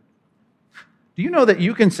after the wind. Do you know that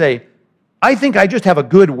you can say, I think I just have a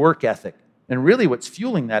good work ethic. And really what's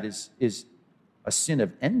fueling that is a sin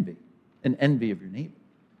of envy, an envy of your neighbor.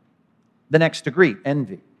 The next degree,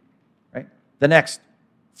 envy, right? The next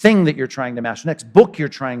thing that you're trying to master, the next book you're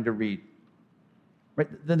trying to read,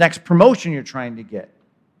 right? The next promotion you're trying to get,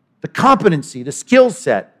 the competency, the skill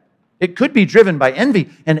set. It could be driven by envy.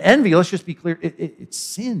 And envy, let's just be clear, it's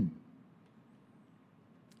sin.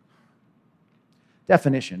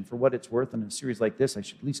 Definition, for what it's worth in a series like this, I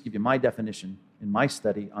should at least give you my definition in my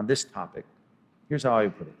study on this topic. Here's how I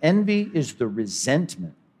would put it. Envy is the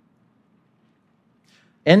resentment.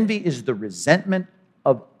 Envy is the resentment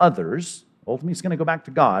of others. Ultimately, it's going to go back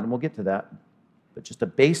to God, and we'll get to that. But just a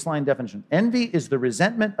baseline definition. Envy is the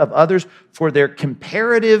resentment of others for their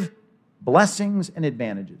comparative blessings and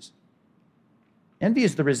advantages. Envy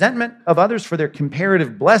is the resentment of others for their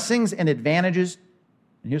comparative blessings and advantages.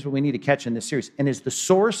 And here's what we need to catch in this series. And is the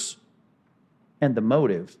source and the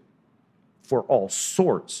motive for all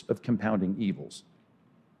sorts of compounding evils.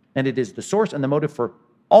 And it is the source and the motive for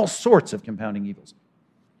all sorts of compounding evils.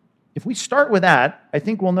 If we start with that, I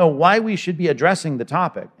think we'll know why we should be addressing the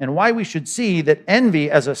topic and why we should see that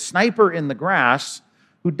envy as a sniper in the grass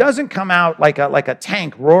who doesn't come out like a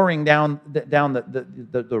tank roaring down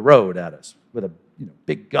the road at us with a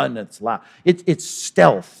big gun that's loud. It's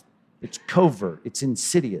stealth, it's covert, it's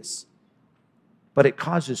insidious. But it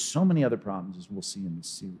causes so many other problems, as we'll see in this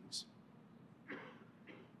series.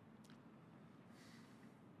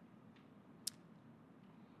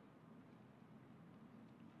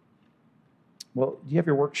 Well, do you have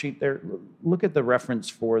your worksheet there? Look at the reference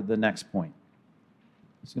for the next point.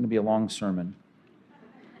 It's going to be a long sermon.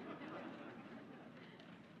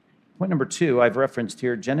 Point number 2, I've referenced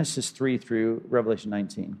here, Genesis 3 through Revelation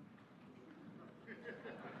 19.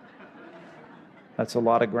 That's a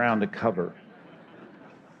lot of ground to cover.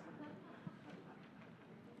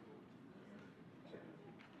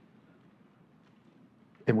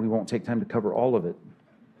 and we won't take time to cover all of it.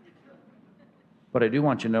 But I do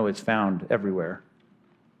want you to know it's found everywhere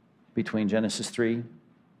between Genesis 3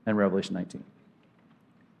 and Revelation 19.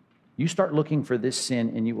 You start looking for this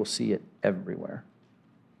sin and you will see it everywhere.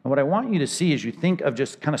 And what I want you to see as you think of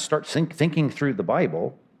just kind of start thinking through the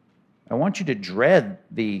Bible, I want you to dread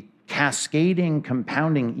the cascading,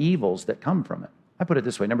 compounding evils that come from it. I put it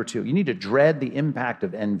this way, number 2, you need to dread the impact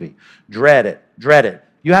of envy. Dread it, dread it.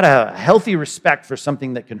 You had a healthy respect for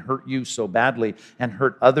something that can hurt you so badly and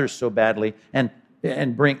hurt others so badly and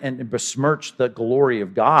besmirch the glory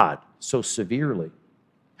of God so severely.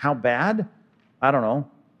 How bad? I don't know.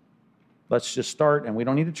 Let's just start, and we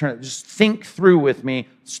don't need to turn it. Just think through with me,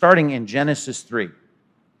 starting in Genesis 3.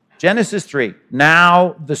 Genesis 3,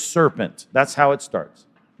 now the serpent. That's how it starts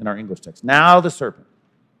in our English text. Now the serpent.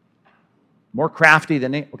 More crafty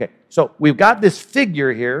than any. Okay, so we've got this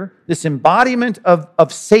figure here, this embodiment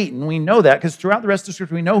of Satan. We know that because throughout the rest of the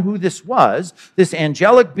scripture, we know who this was, this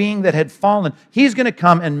angelic being that had fallen. He's going to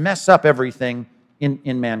come and mess up everything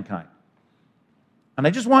in mankind. And I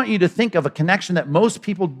just want you to think of a connection that most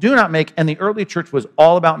people do not make, and the early church was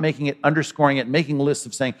all about making it, underscoring it, making lists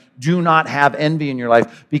of saying, do not have envy in your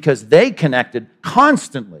life, because they connected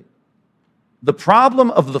constantly the problem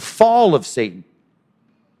of the fall of Satan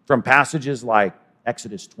from passages like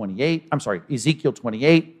Ezekiel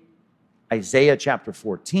 28, Isaiah chapter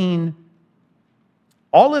 14.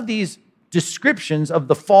 All of these descriptions of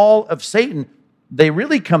the fall of Satan, they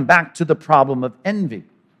really come back to the problem of envy.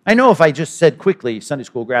 I know if I just said quickly, Sunday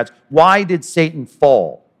school grads, why did Satan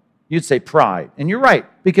fall? You'd say pride. And you're right,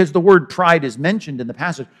 because the word pride is mentioned in the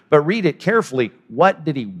passage, but read it carefully. What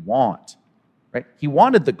did he want? Right? He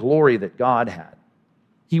wanted the glory that God had.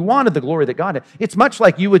 He wanted the glory that God had. It's much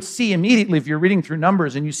like you would see immediately if you're reading through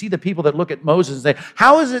Numbers and you see the people that look at Moses and say,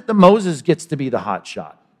 how is it that Moses gets to be the hot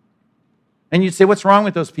shot? And you'd say, what's wrong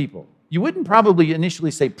with those people? You wouldn't probably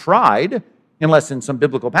initially say pride, unless in some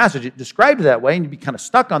biblical passage it described it that way, and you'd be kind of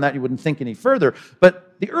stuck on that, you wouldn't think any further.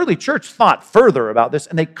 But the early church thought further about this,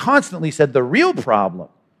 and they constantly said the real problem,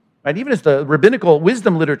 right, even as the rabbinical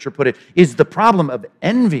wisdom literature put it, is the problem of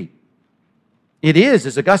envy. It is,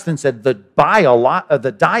 as Augustine said, the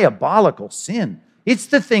diabolical sin. It's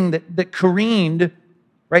the thing that careened,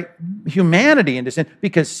 right, humanity into sin,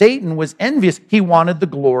 because Satan was envious. He wanted the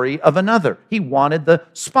glory of another. He wanted the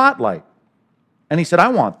spotlight. And he said, I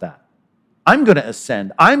want that. I'm going to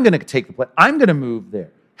ascend. I'm going to take the place. I'm going to move there.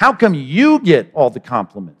 How come you get all the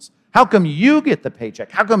compliments? How come you get the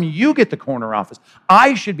paycheck? How come you get the corner office?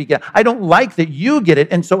 I should be getting. I don't like that you get it.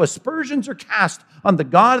 And so aspersions are cast on the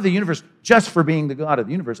God of the universe just for being the God of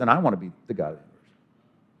the universe. And I want to be the God of the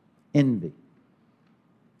universe. Envy.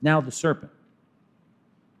 Now the serpent.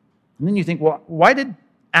 And then you think, well, why did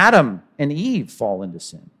Adam and Eve fall into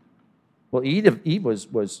sin? Well, Eve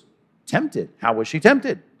was tempted. How was she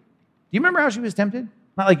tempted? Do you remember how she was tempted?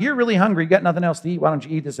 Not like, you're really hungry, you got nothing else to eat, why don't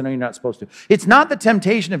you eat this? I know you're not supposed to. It's not the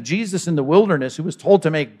temptation of Jesus in the wilderness who was told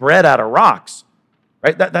to make bread out of rocks,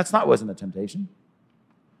 right? Wasn't the temptation.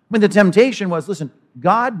 When the temptation was, listen,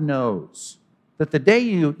 God knows that the day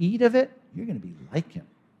you eat of it, you're going to be like him,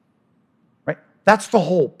 right? That's the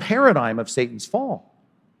whole paradigm of Satan's fall.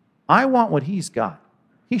 I want what he's got.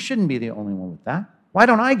 He shouldn't be the only one with that. Why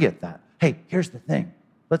don't I get that? Hey, here's the thing.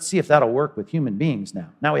 Let's see if that'll work with human beings now.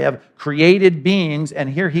 Now we have created beings, and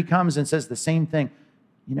here he comes and says the same thing.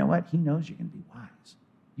 You know what? He knows you're going to be wise.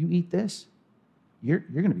 You eat this, you're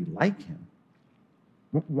going to be like him.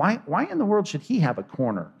 Why in the world should he have a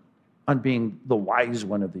corner on being the wise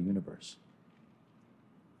one of the universe?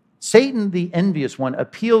 Satan, the envious one,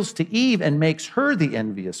 appeals to Eve and makes her the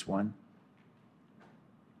envious one.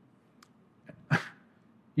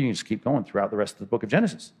 You can just keep going throughout the rest of the book of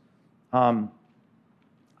Genesis.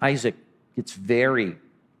 Isaac gets very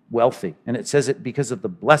wealthy, and it says it because of the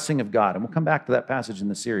blessing of God. And we'll come back to that passage in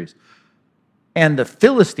the series. And the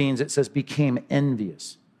Philistines, it says, became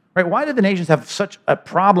envious. Right? Why did the nations have such a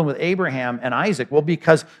problem with Abraham and Isaac? Well,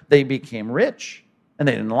 because they became rich, and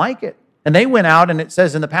they didn't like it. And they went out, and it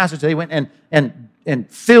says in the passage, they went and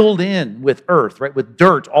filled in with earth, right, with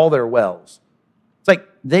dirt, all their wells. It's like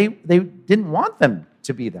they didn't want them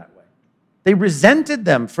to be that way. They resented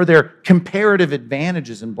them for their comparative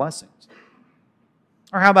advantages and blessings.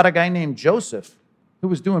 Or how about a guy named Joseph, who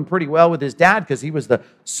was doing pretty well with his dad because he was the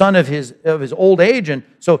son of his old age. And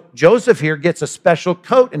so Joseph here gets a special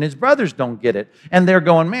coat, and his brothers don't get it. And they're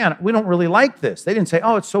going, man, we don't really like this. They didn't say,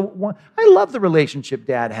 oh, it's so, I love the relationship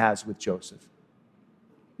Dad has with Joseph.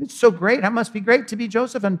 It's so great. It must be great to be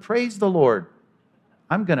Joseph, and praise the Lord.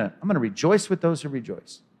 I'm gonna rejoice with those who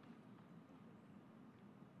rejoice.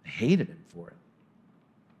 They hated him for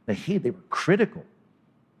it. They were critical.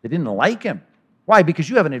 They didn't like him. Why? Because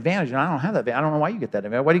you have an advantage, and I don't have that advantage. I don't know why you get that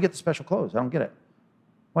advantage. Why do you get the special clothes? I don't get it.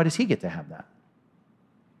 Why does he get to have that?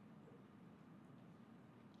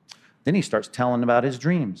 Then he starts telling about his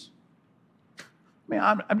dreams. I mean,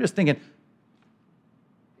 I'm just thinking,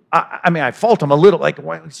 I fault him a little, like,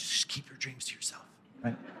 why just keep your dreams to yourself,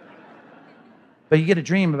 right? But you get a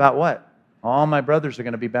dream about what? All my brothers are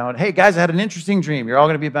going to be bowing. Hey, guys, I had an interesting dream. You're all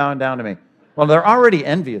going to be bowing down to me. Well, they're already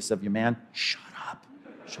envious of you, man. Shut up.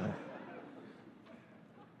 Shut up.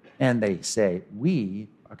 And they say, we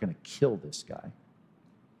are going to kill this guy.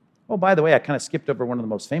 Oh, by the way, I kind of skipped over one of the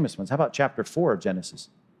most famous ones. How about chapter 4 of Genesis?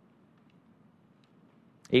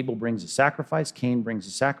 Abel brings a sacrifice. Cain brings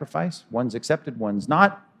a sacrifice. One's accepted, one's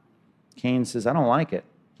not. Cain says, I don't like it.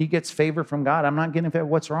 He gets favor from God. I'm not getting favor.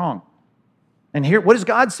 What's wrong? And here, what does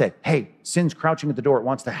God say? Hey, sin's crouching at the door. It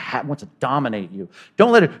wants to dominate you.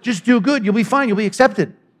 Don't let it. Just do good. You'll be fine. You'll be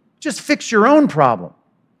accepted. Just fix your own problem.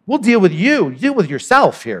 We'll deal with you. Deal with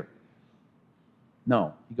yourself here.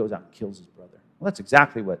 No, he goes out and kills his brother. Well, that's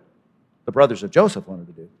exactly what the brothers of Joseph wanted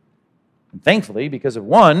to do. And thankfully, because of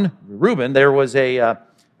one, Reuben, there was a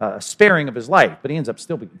sparing of his life, but he ends up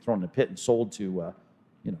still being thrown in a pit and sold to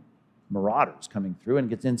marauders coming through,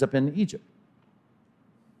 and ends up in Egypt.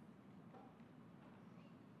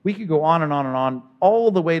 We could go on and on and on,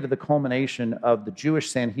 all the way to the culmination of the Jewish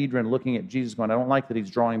Sanhedrin looking at Jesus going, I don't like that he's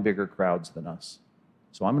drawing bigger crowds than us.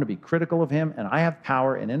 So I'm going to be critical of him, and I have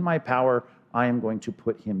power, and in my power, I am going to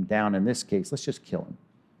put him down. In this case, let's just kill him.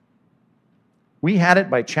 We had it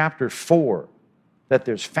by chapter 4 that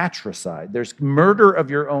there's fratricide, there's murder of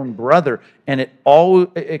your own brother, and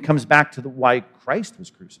it comes back to why Christ was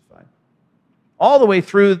crucified. All the way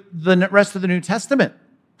through the rest of the New Testament.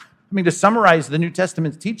 I mean, to summarize the New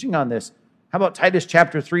Testament's teaching on this, how about Titus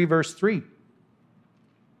chapter 3, verse 3?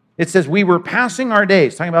 It says, we were passing our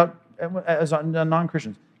days, talking about as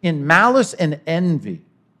non-Christians, in malice and envy,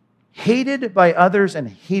 hated by others and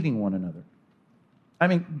hating one another. I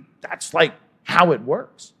mean, that's like how it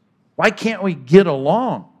works. Why can't we get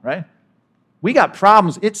along, right? We got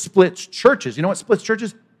problems. It splits churches. You know what splits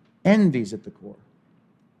churches? Envy's at the core.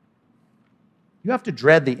 You have to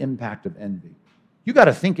dread the impact of envy. You got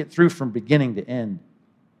to think it through from beginning to end.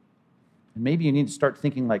 And maybe you need to start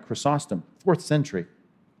thinking like Chrysostom, 4th century.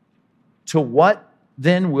 To what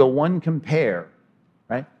then will one compare,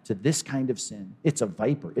 right, to this kind of sin? It's a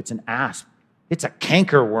viper. It's an asp. It's a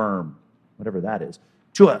cankerworm, whatever that is.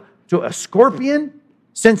 To a scorpion,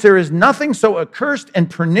 since there is nothing so accursed and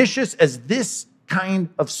pernicious as this kind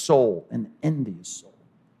of soul, an envious soul.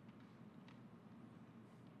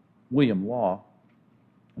 William Law,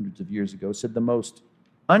 hundreds of years ago, said the most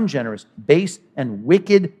ungenerous, base, and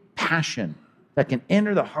wicked passion that can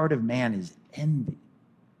enter the heart of man is envy.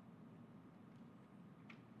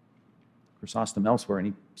 Chrysostom elsewhere, and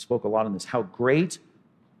he spoke a lot on this, how great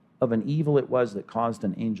of an evil it was that caused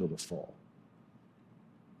an angel to fall.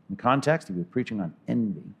 In context, he was preaching on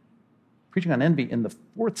envy. Preaching on envy in the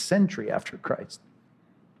 4th century after Christ.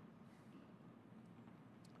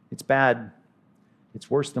 It's bad. It's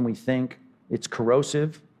worse than we think. It's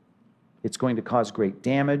corrosive. It's going to cause great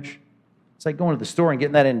damage. It's like going to the store and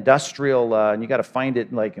getting that industrial, and you got to find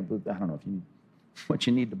it, like, I don't know if you what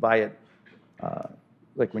you need to buy it.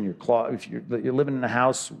 Like when if you're living in a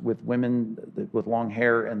house with women with long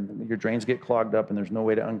hair and your drains get clogged up and there's no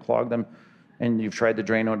way to unclog them, and you've tried the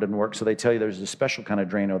Drano, it didn't work, so they tell you there's a special kind of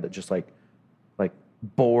Drano that just like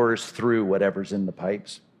bores through whatever's in the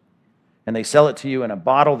pipes. And they sell it to you in a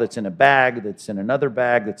bottle that's in a bag, that's in another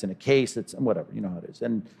bag, that's in a case, that's whatever, you know how it is.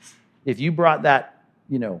 And if you brought that,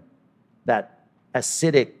 that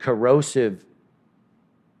acidic, corrosive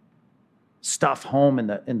stuff home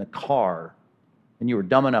in the car, and you were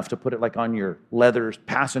dumb enough to put it like on your leather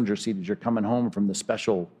passenger seat as you're coming home from the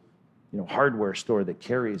special, hardware store that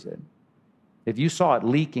carries it. If you saw it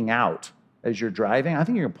leaking out as you're driving, I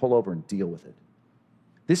think you're going to pull over and deal with it.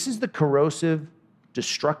 This is the corrosive,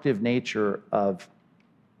 destructive nature of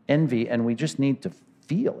envy, and we just need to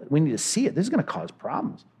feel it. We need to see it. This is going to cause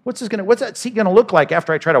problems. What's that seat going to look like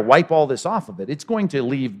after I try to wipe all this off of it? It's going to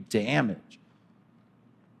leave damage.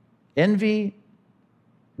 Envy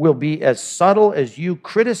will be as subtle as you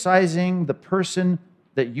criticizing the person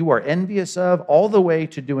that you are envious of, all the way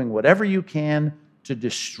to doing whatever you can to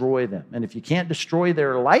destroy them. And if you can't destroy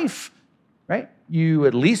their life, right, you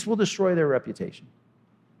at least will destroy their reputation.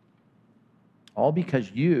 All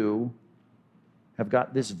because you have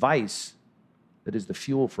got this vice that is the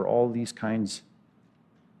fuel for all these kinds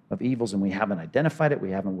of evils, and we haven't identified it,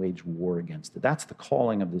 we haven't waged war against it. That's the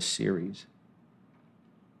calling of this series.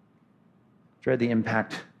 Dread the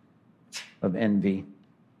impact of envy.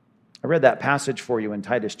 I read that passage for you in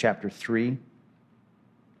Titus chapter 3. I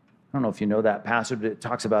don't know if you know that passage, but it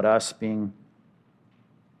talks about us being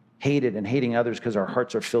hated and hating others because our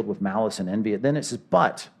hearts are filled with malice and envy. And then it says,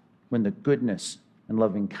 but when the goodness and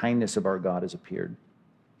loving kindness of our God has appeared.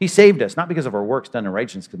 He saved us, not because of our works done in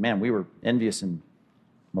righteousness, because, man, we were envious and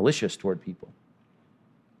malicious toward people.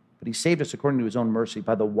 But he saved us according to his own mercy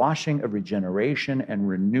by the washing of regeneration and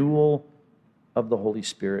renewal of the Holy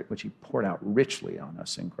Spirit, which he poured out richly on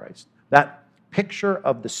us in Christ. That picture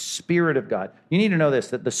of the Spirit of God. You need to know this,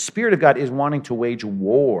 that the Spirit of God is wanting to wage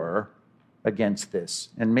war against this.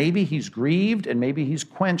 And maybe he's grieved and maybe he's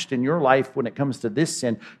quenched in your life when it comes to this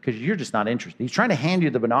sin because you're just not interested. He's trying to hand you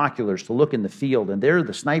the binoculars to look in the field, and there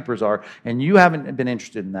the snipers are, and you haven't been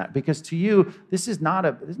interested in that because to you, this is not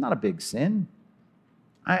a big sin.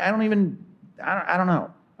 I don't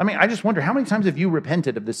know. I mean, I just wonder, how many times have you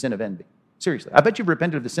repented of the sin of envy? Seriously. I bet you've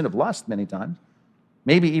repented of the sin of lust many times.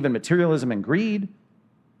 Maybe even materialism and greed.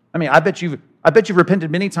 I mean, I bet you've repented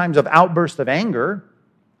many times of outbursts of anger.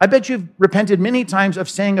 I bet you've repented many times of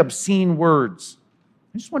saying obscene words.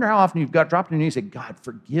 I just wonder how often you've got dropped on your knees and said, God,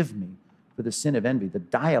 forgive me for the sin of envy, the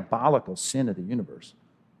diabolical sin of the universe.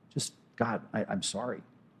 Just, God, I'm sorry.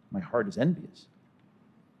 My heart is envious.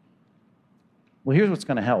 Well, here's what's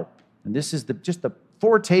going to help. And this is just the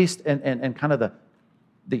foretaste and kind of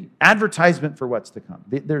the advertisement for what's to come.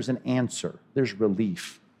 There's an answer. There's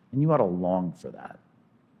relief. And you ought to long for that.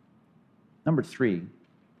 Number 3,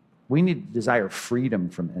 we need to desire freedom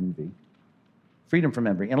from envy. Freedom from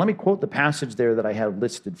envy. And let me quote the passage there that I have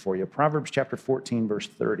listed for you. Proverbs chapter 14, verse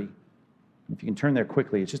 30. If you can turn there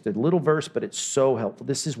quickly, it's just a little verse, but it's so helpful.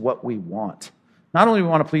 This is what we want. Not only do we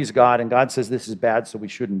want to please God, and God says this is bad, so we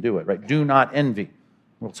shouldn't do it, right? Do not envy.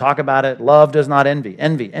 We'll talk about it. Love does not envy.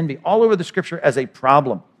 Envy all over the scripture as a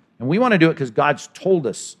problem. And we want to do it because God's told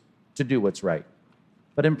us to do what's right.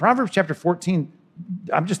 But in Proverbs chapter 14,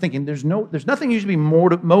 I'm just thinking there's nothing you should be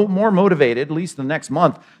more motivated, at least the next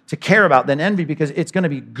month, to care about than envy because it's going to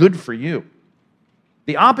be good for you.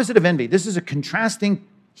 The opposite of envy, this is a contrasting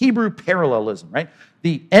Hebrew parallelism, right?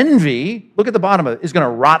 The envy, look at the bottom of it, is going to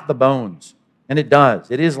rot the bones. And it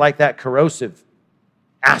does. It is like that corrosive,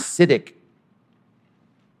 acidic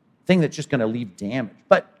thing that's just going to leave damage.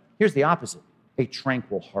 But here's the opposite. A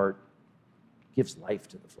tranquil heart gives life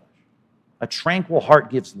to the flesh. A tranquil heart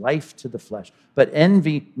gives life to the flesh, but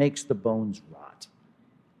envy makes the bones rot.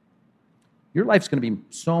 Your life's going to be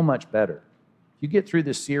so much better. You get through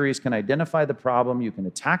this series, can identify the problem, you can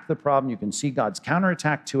attack the problem, you can see God's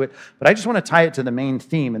counterattack to it, but I just want to tie it to the main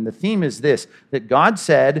theme, and the theme is this, that God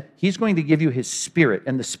said he's going to give you his Spirit,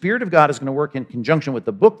 and the Spirit of God is going to work in conjunction with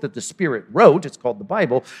the book that the Spirit wrote, it's called the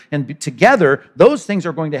Bible, and together, those things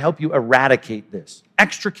are going to help you eradicate this,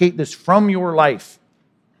 extricate this from your life.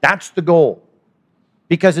 That's the goal.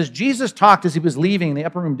 Because as Jesus talked as he was leaving the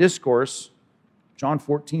upper room discourse, John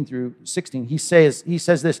 14 through 16, he says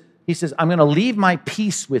this, he says, I'm going to leave my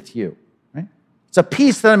peace with you. Right? It's a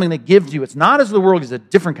peace that I'm going to give to you. It's not as the world gives, it's a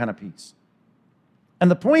different kind of peace. And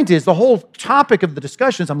the point is, the whole topic of the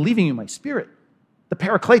discussion is I'm leaving you my Spirit. The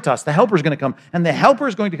Parakletos, the helper is going to come, and the helper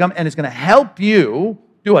is going to come and is going to help you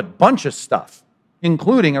do a bunch of stuff,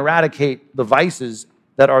 including eradicate the vices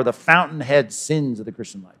that are the fountainhead sins of the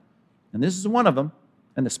Christian life. And this is one of them,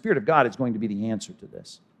 and the Spirit of God is going to be the answer to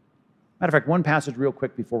this. Matter of fact, one passage real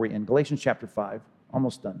quick before we end. Galatians chapter 5,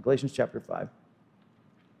 almost done. Galatians chapter 5.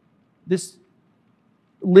 This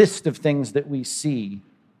list of things that we see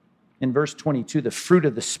in verse 22, the fruit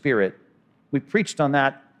of the Spirit, we preached on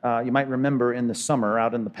that, you might remember, in the summer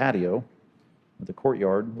out in the patio, or the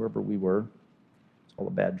courtyard, wherever we were. It's all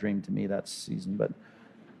a bad dream to me that season, but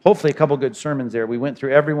hopefully a couple good sermons there. We went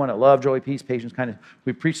through every one at love, joy, peace, patience, kindness.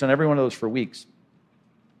 We preached on every one of those for weeks.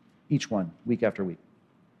 Each one, week after week.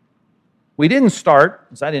 We didn't start,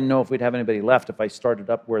 because I didn't know if we'd have anybody left if I started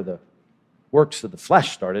up where the works of the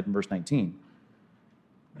flesh started in verse 19.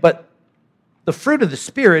 But the fruit of the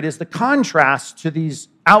Spirit is the contrast to these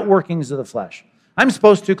outworkings of the flesh. I'm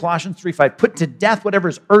supposed to, Colossians 3:5, put to death whatever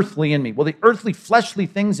is earthly in me. Well, the earthly, fleshly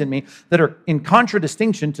things in me that are in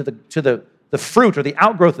contradistinction to the fruit or the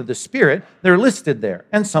outgrowth of the Spirit, they're listed there.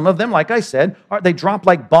 And some of them, like I said, they drop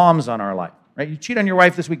like bombs on our life. Right? You cheat on your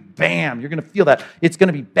wife this week, bam, you're going to feel that. It's going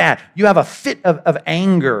to be bad. You have a fit of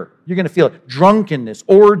anger. You're going to feel it. Drunkenness,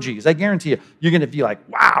 orgies. I guarantee you, you're going to be like,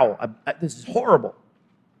 wow, this is horrible.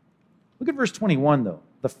 Look at verse 21, though.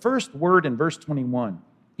 The first word in verse 21,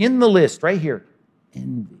 in the list right here,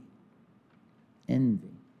 envy.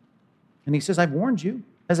 Envy. And he says, I've warned you,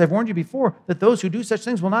 as I've warned you before, that those who do such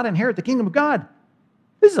things will not inherit the kingdom of God.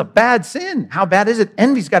 This is a bad sin. How bad is it?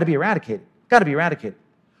 Envy's got to be eradicated. Got to be eradicated.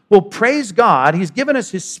 Well, praise God, he's given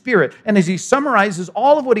us his Spirit. And as he summarizes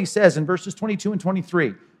all of what he says in verses 22 and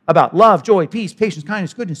 23 about love, joy, peace, patience,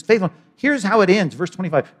 kindness, goodness, faithfulness, here's how it ends. Verse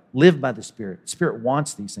 25, live by the Spirit. The Spirit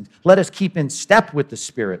wants these things. Let us keep in step with the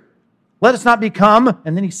Spirit. Let us not become,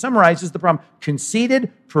 and then he summarizes the problem,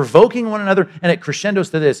 conceited, provoking one another, and it crescendos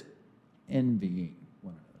to this, envying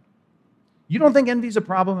one another. You don't think envy is a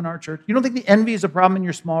problem in our church? You don't think the envy is a problem in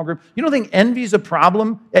your small group? You don't think envy is a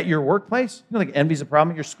problem at your workplace? You don't think envy is a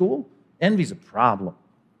problem at your school? Envy is a problem.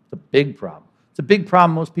 It's a big problem. It's a big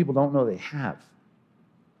problem most people don't know they have.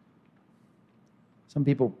 Some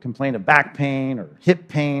people complain of back pain or hip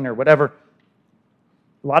pain or whatever.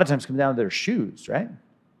 A lot of times it comes down to their shoes, right?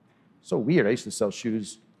 So weird. I used to sell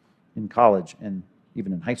shoes in college, and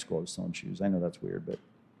even in high school I was selling shoes. I know that's weird, but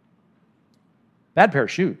bad pair of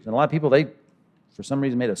shoes. And a lot of people, they, for some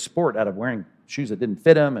reason, made a sport out of wearing shoes that didn't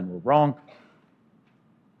fit them and were wrong.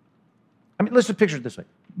 I mean, let's just picture it this way.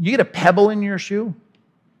 You get a pebble in your shoe,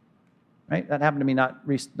 right? That happened to me not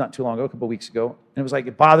too long ago, a couple weeks ago. And it was like,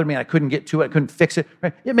 it bothered me. I couldn't get to it. I couldn't fix it.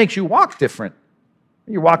 Right? It makes you walk different.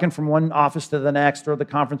 You're walking from one office to the next or the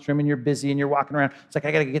conference room, and you're busy, and you're walking around. It's like,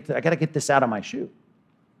 I gotta get this out of my shoe.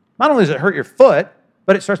 Not only does it hurt your foot,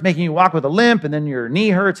 but it starts making you walk with a limp, and then your knee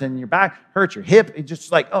hurts, and your back hurts, your hip. It's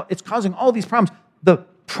just like, oh, it's causing all these problems. The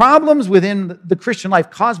problems within the Christian life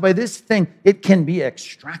caused by this thing, it can be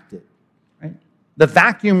extracted, right? The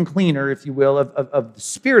vacuum cleaner, if you will, of the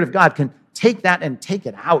Spirit of God can take that and take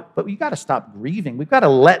it out. But we've got to stop grieving. We've got to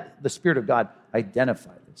let the Spirit of God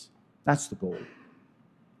identify this. That's the goal.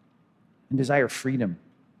 And desire freedom.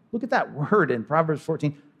 Look at that word in Proverbs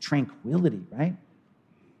 14, tranquility, right?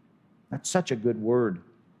 That's such a good word.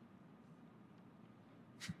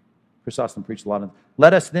 Chrysostom preached a lot on,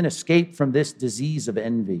 let us then escape from this disease of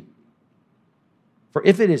envy. For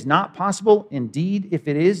if it is not possible, indeed, if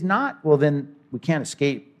it is not, well, then we can't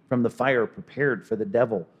escape from the fire prepared for the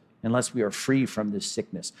devil unless we are free from this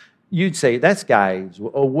sickness. You'd say, that guy's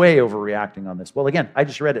way overreacting on this. Well, again, I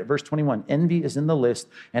just read it, verse 21. Envy is in the list,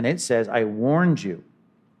 and it says, I warned you.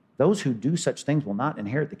 Those who do such things will not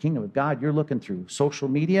inherit the kingdom of God. You're looking through social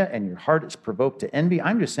media, and your heart is provoked to envy.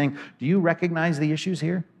 I'm just saying, do you recognize the issues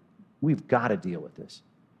here? We've got to deal with this.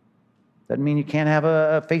 Doesn't mean you can't have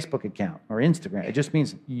a Facebook account or Instagram. It just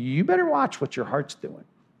means you better watch what your heart's doing.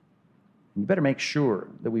 You better make sure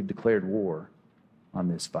that we've declared war on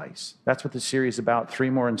this vice. That's what the series is about. 3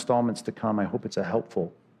 more installments to come. I hope it's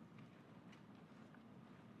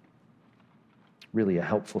really a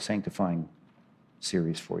helpful sanctifying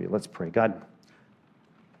series for you. Let's pray. God,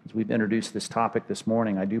 as we've introduced this topic this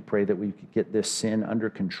morning, I do pray that we could get this sin under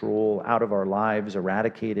control, out of our lives,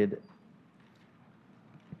 eradicated,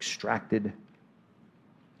 extracted.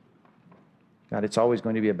 God, it's always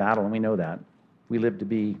going to be a battle, and we know that. If we live to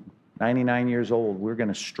be 99 years old, we're going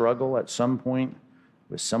to struggle at some point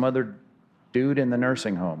with some other dude in the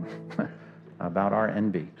nursing home about our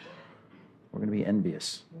envy. We're going to be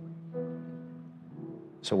envious.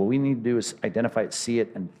 So what we need to do is identify it, see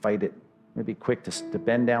it, and fight it. Maybe quick to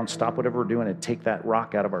bend down, stop whatever we're doing, and take that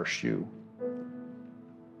rock out of our shoe.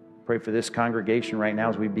 Pray for this congregation right now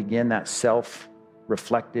as we begin that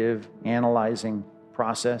self-reflective, analyzing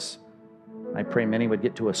process. I pray many would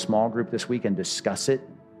get to a small group this week and discuss it.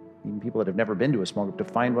 Even people that have never been to a small group, to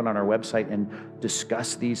find one on our website and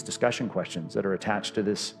discuss these discussion questions that are attached to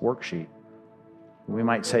this worksheet. We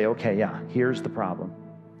might say, okay, yeah, here's the problem.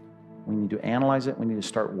 We need to analyze it. We need to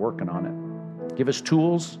start working on it. Give us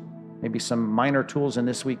tools, maybe some minor tools in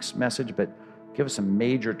this week's message, but give us some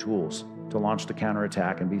major tools to launch the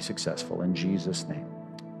counterattack and be successful. In Jesus' name,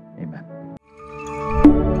 amen.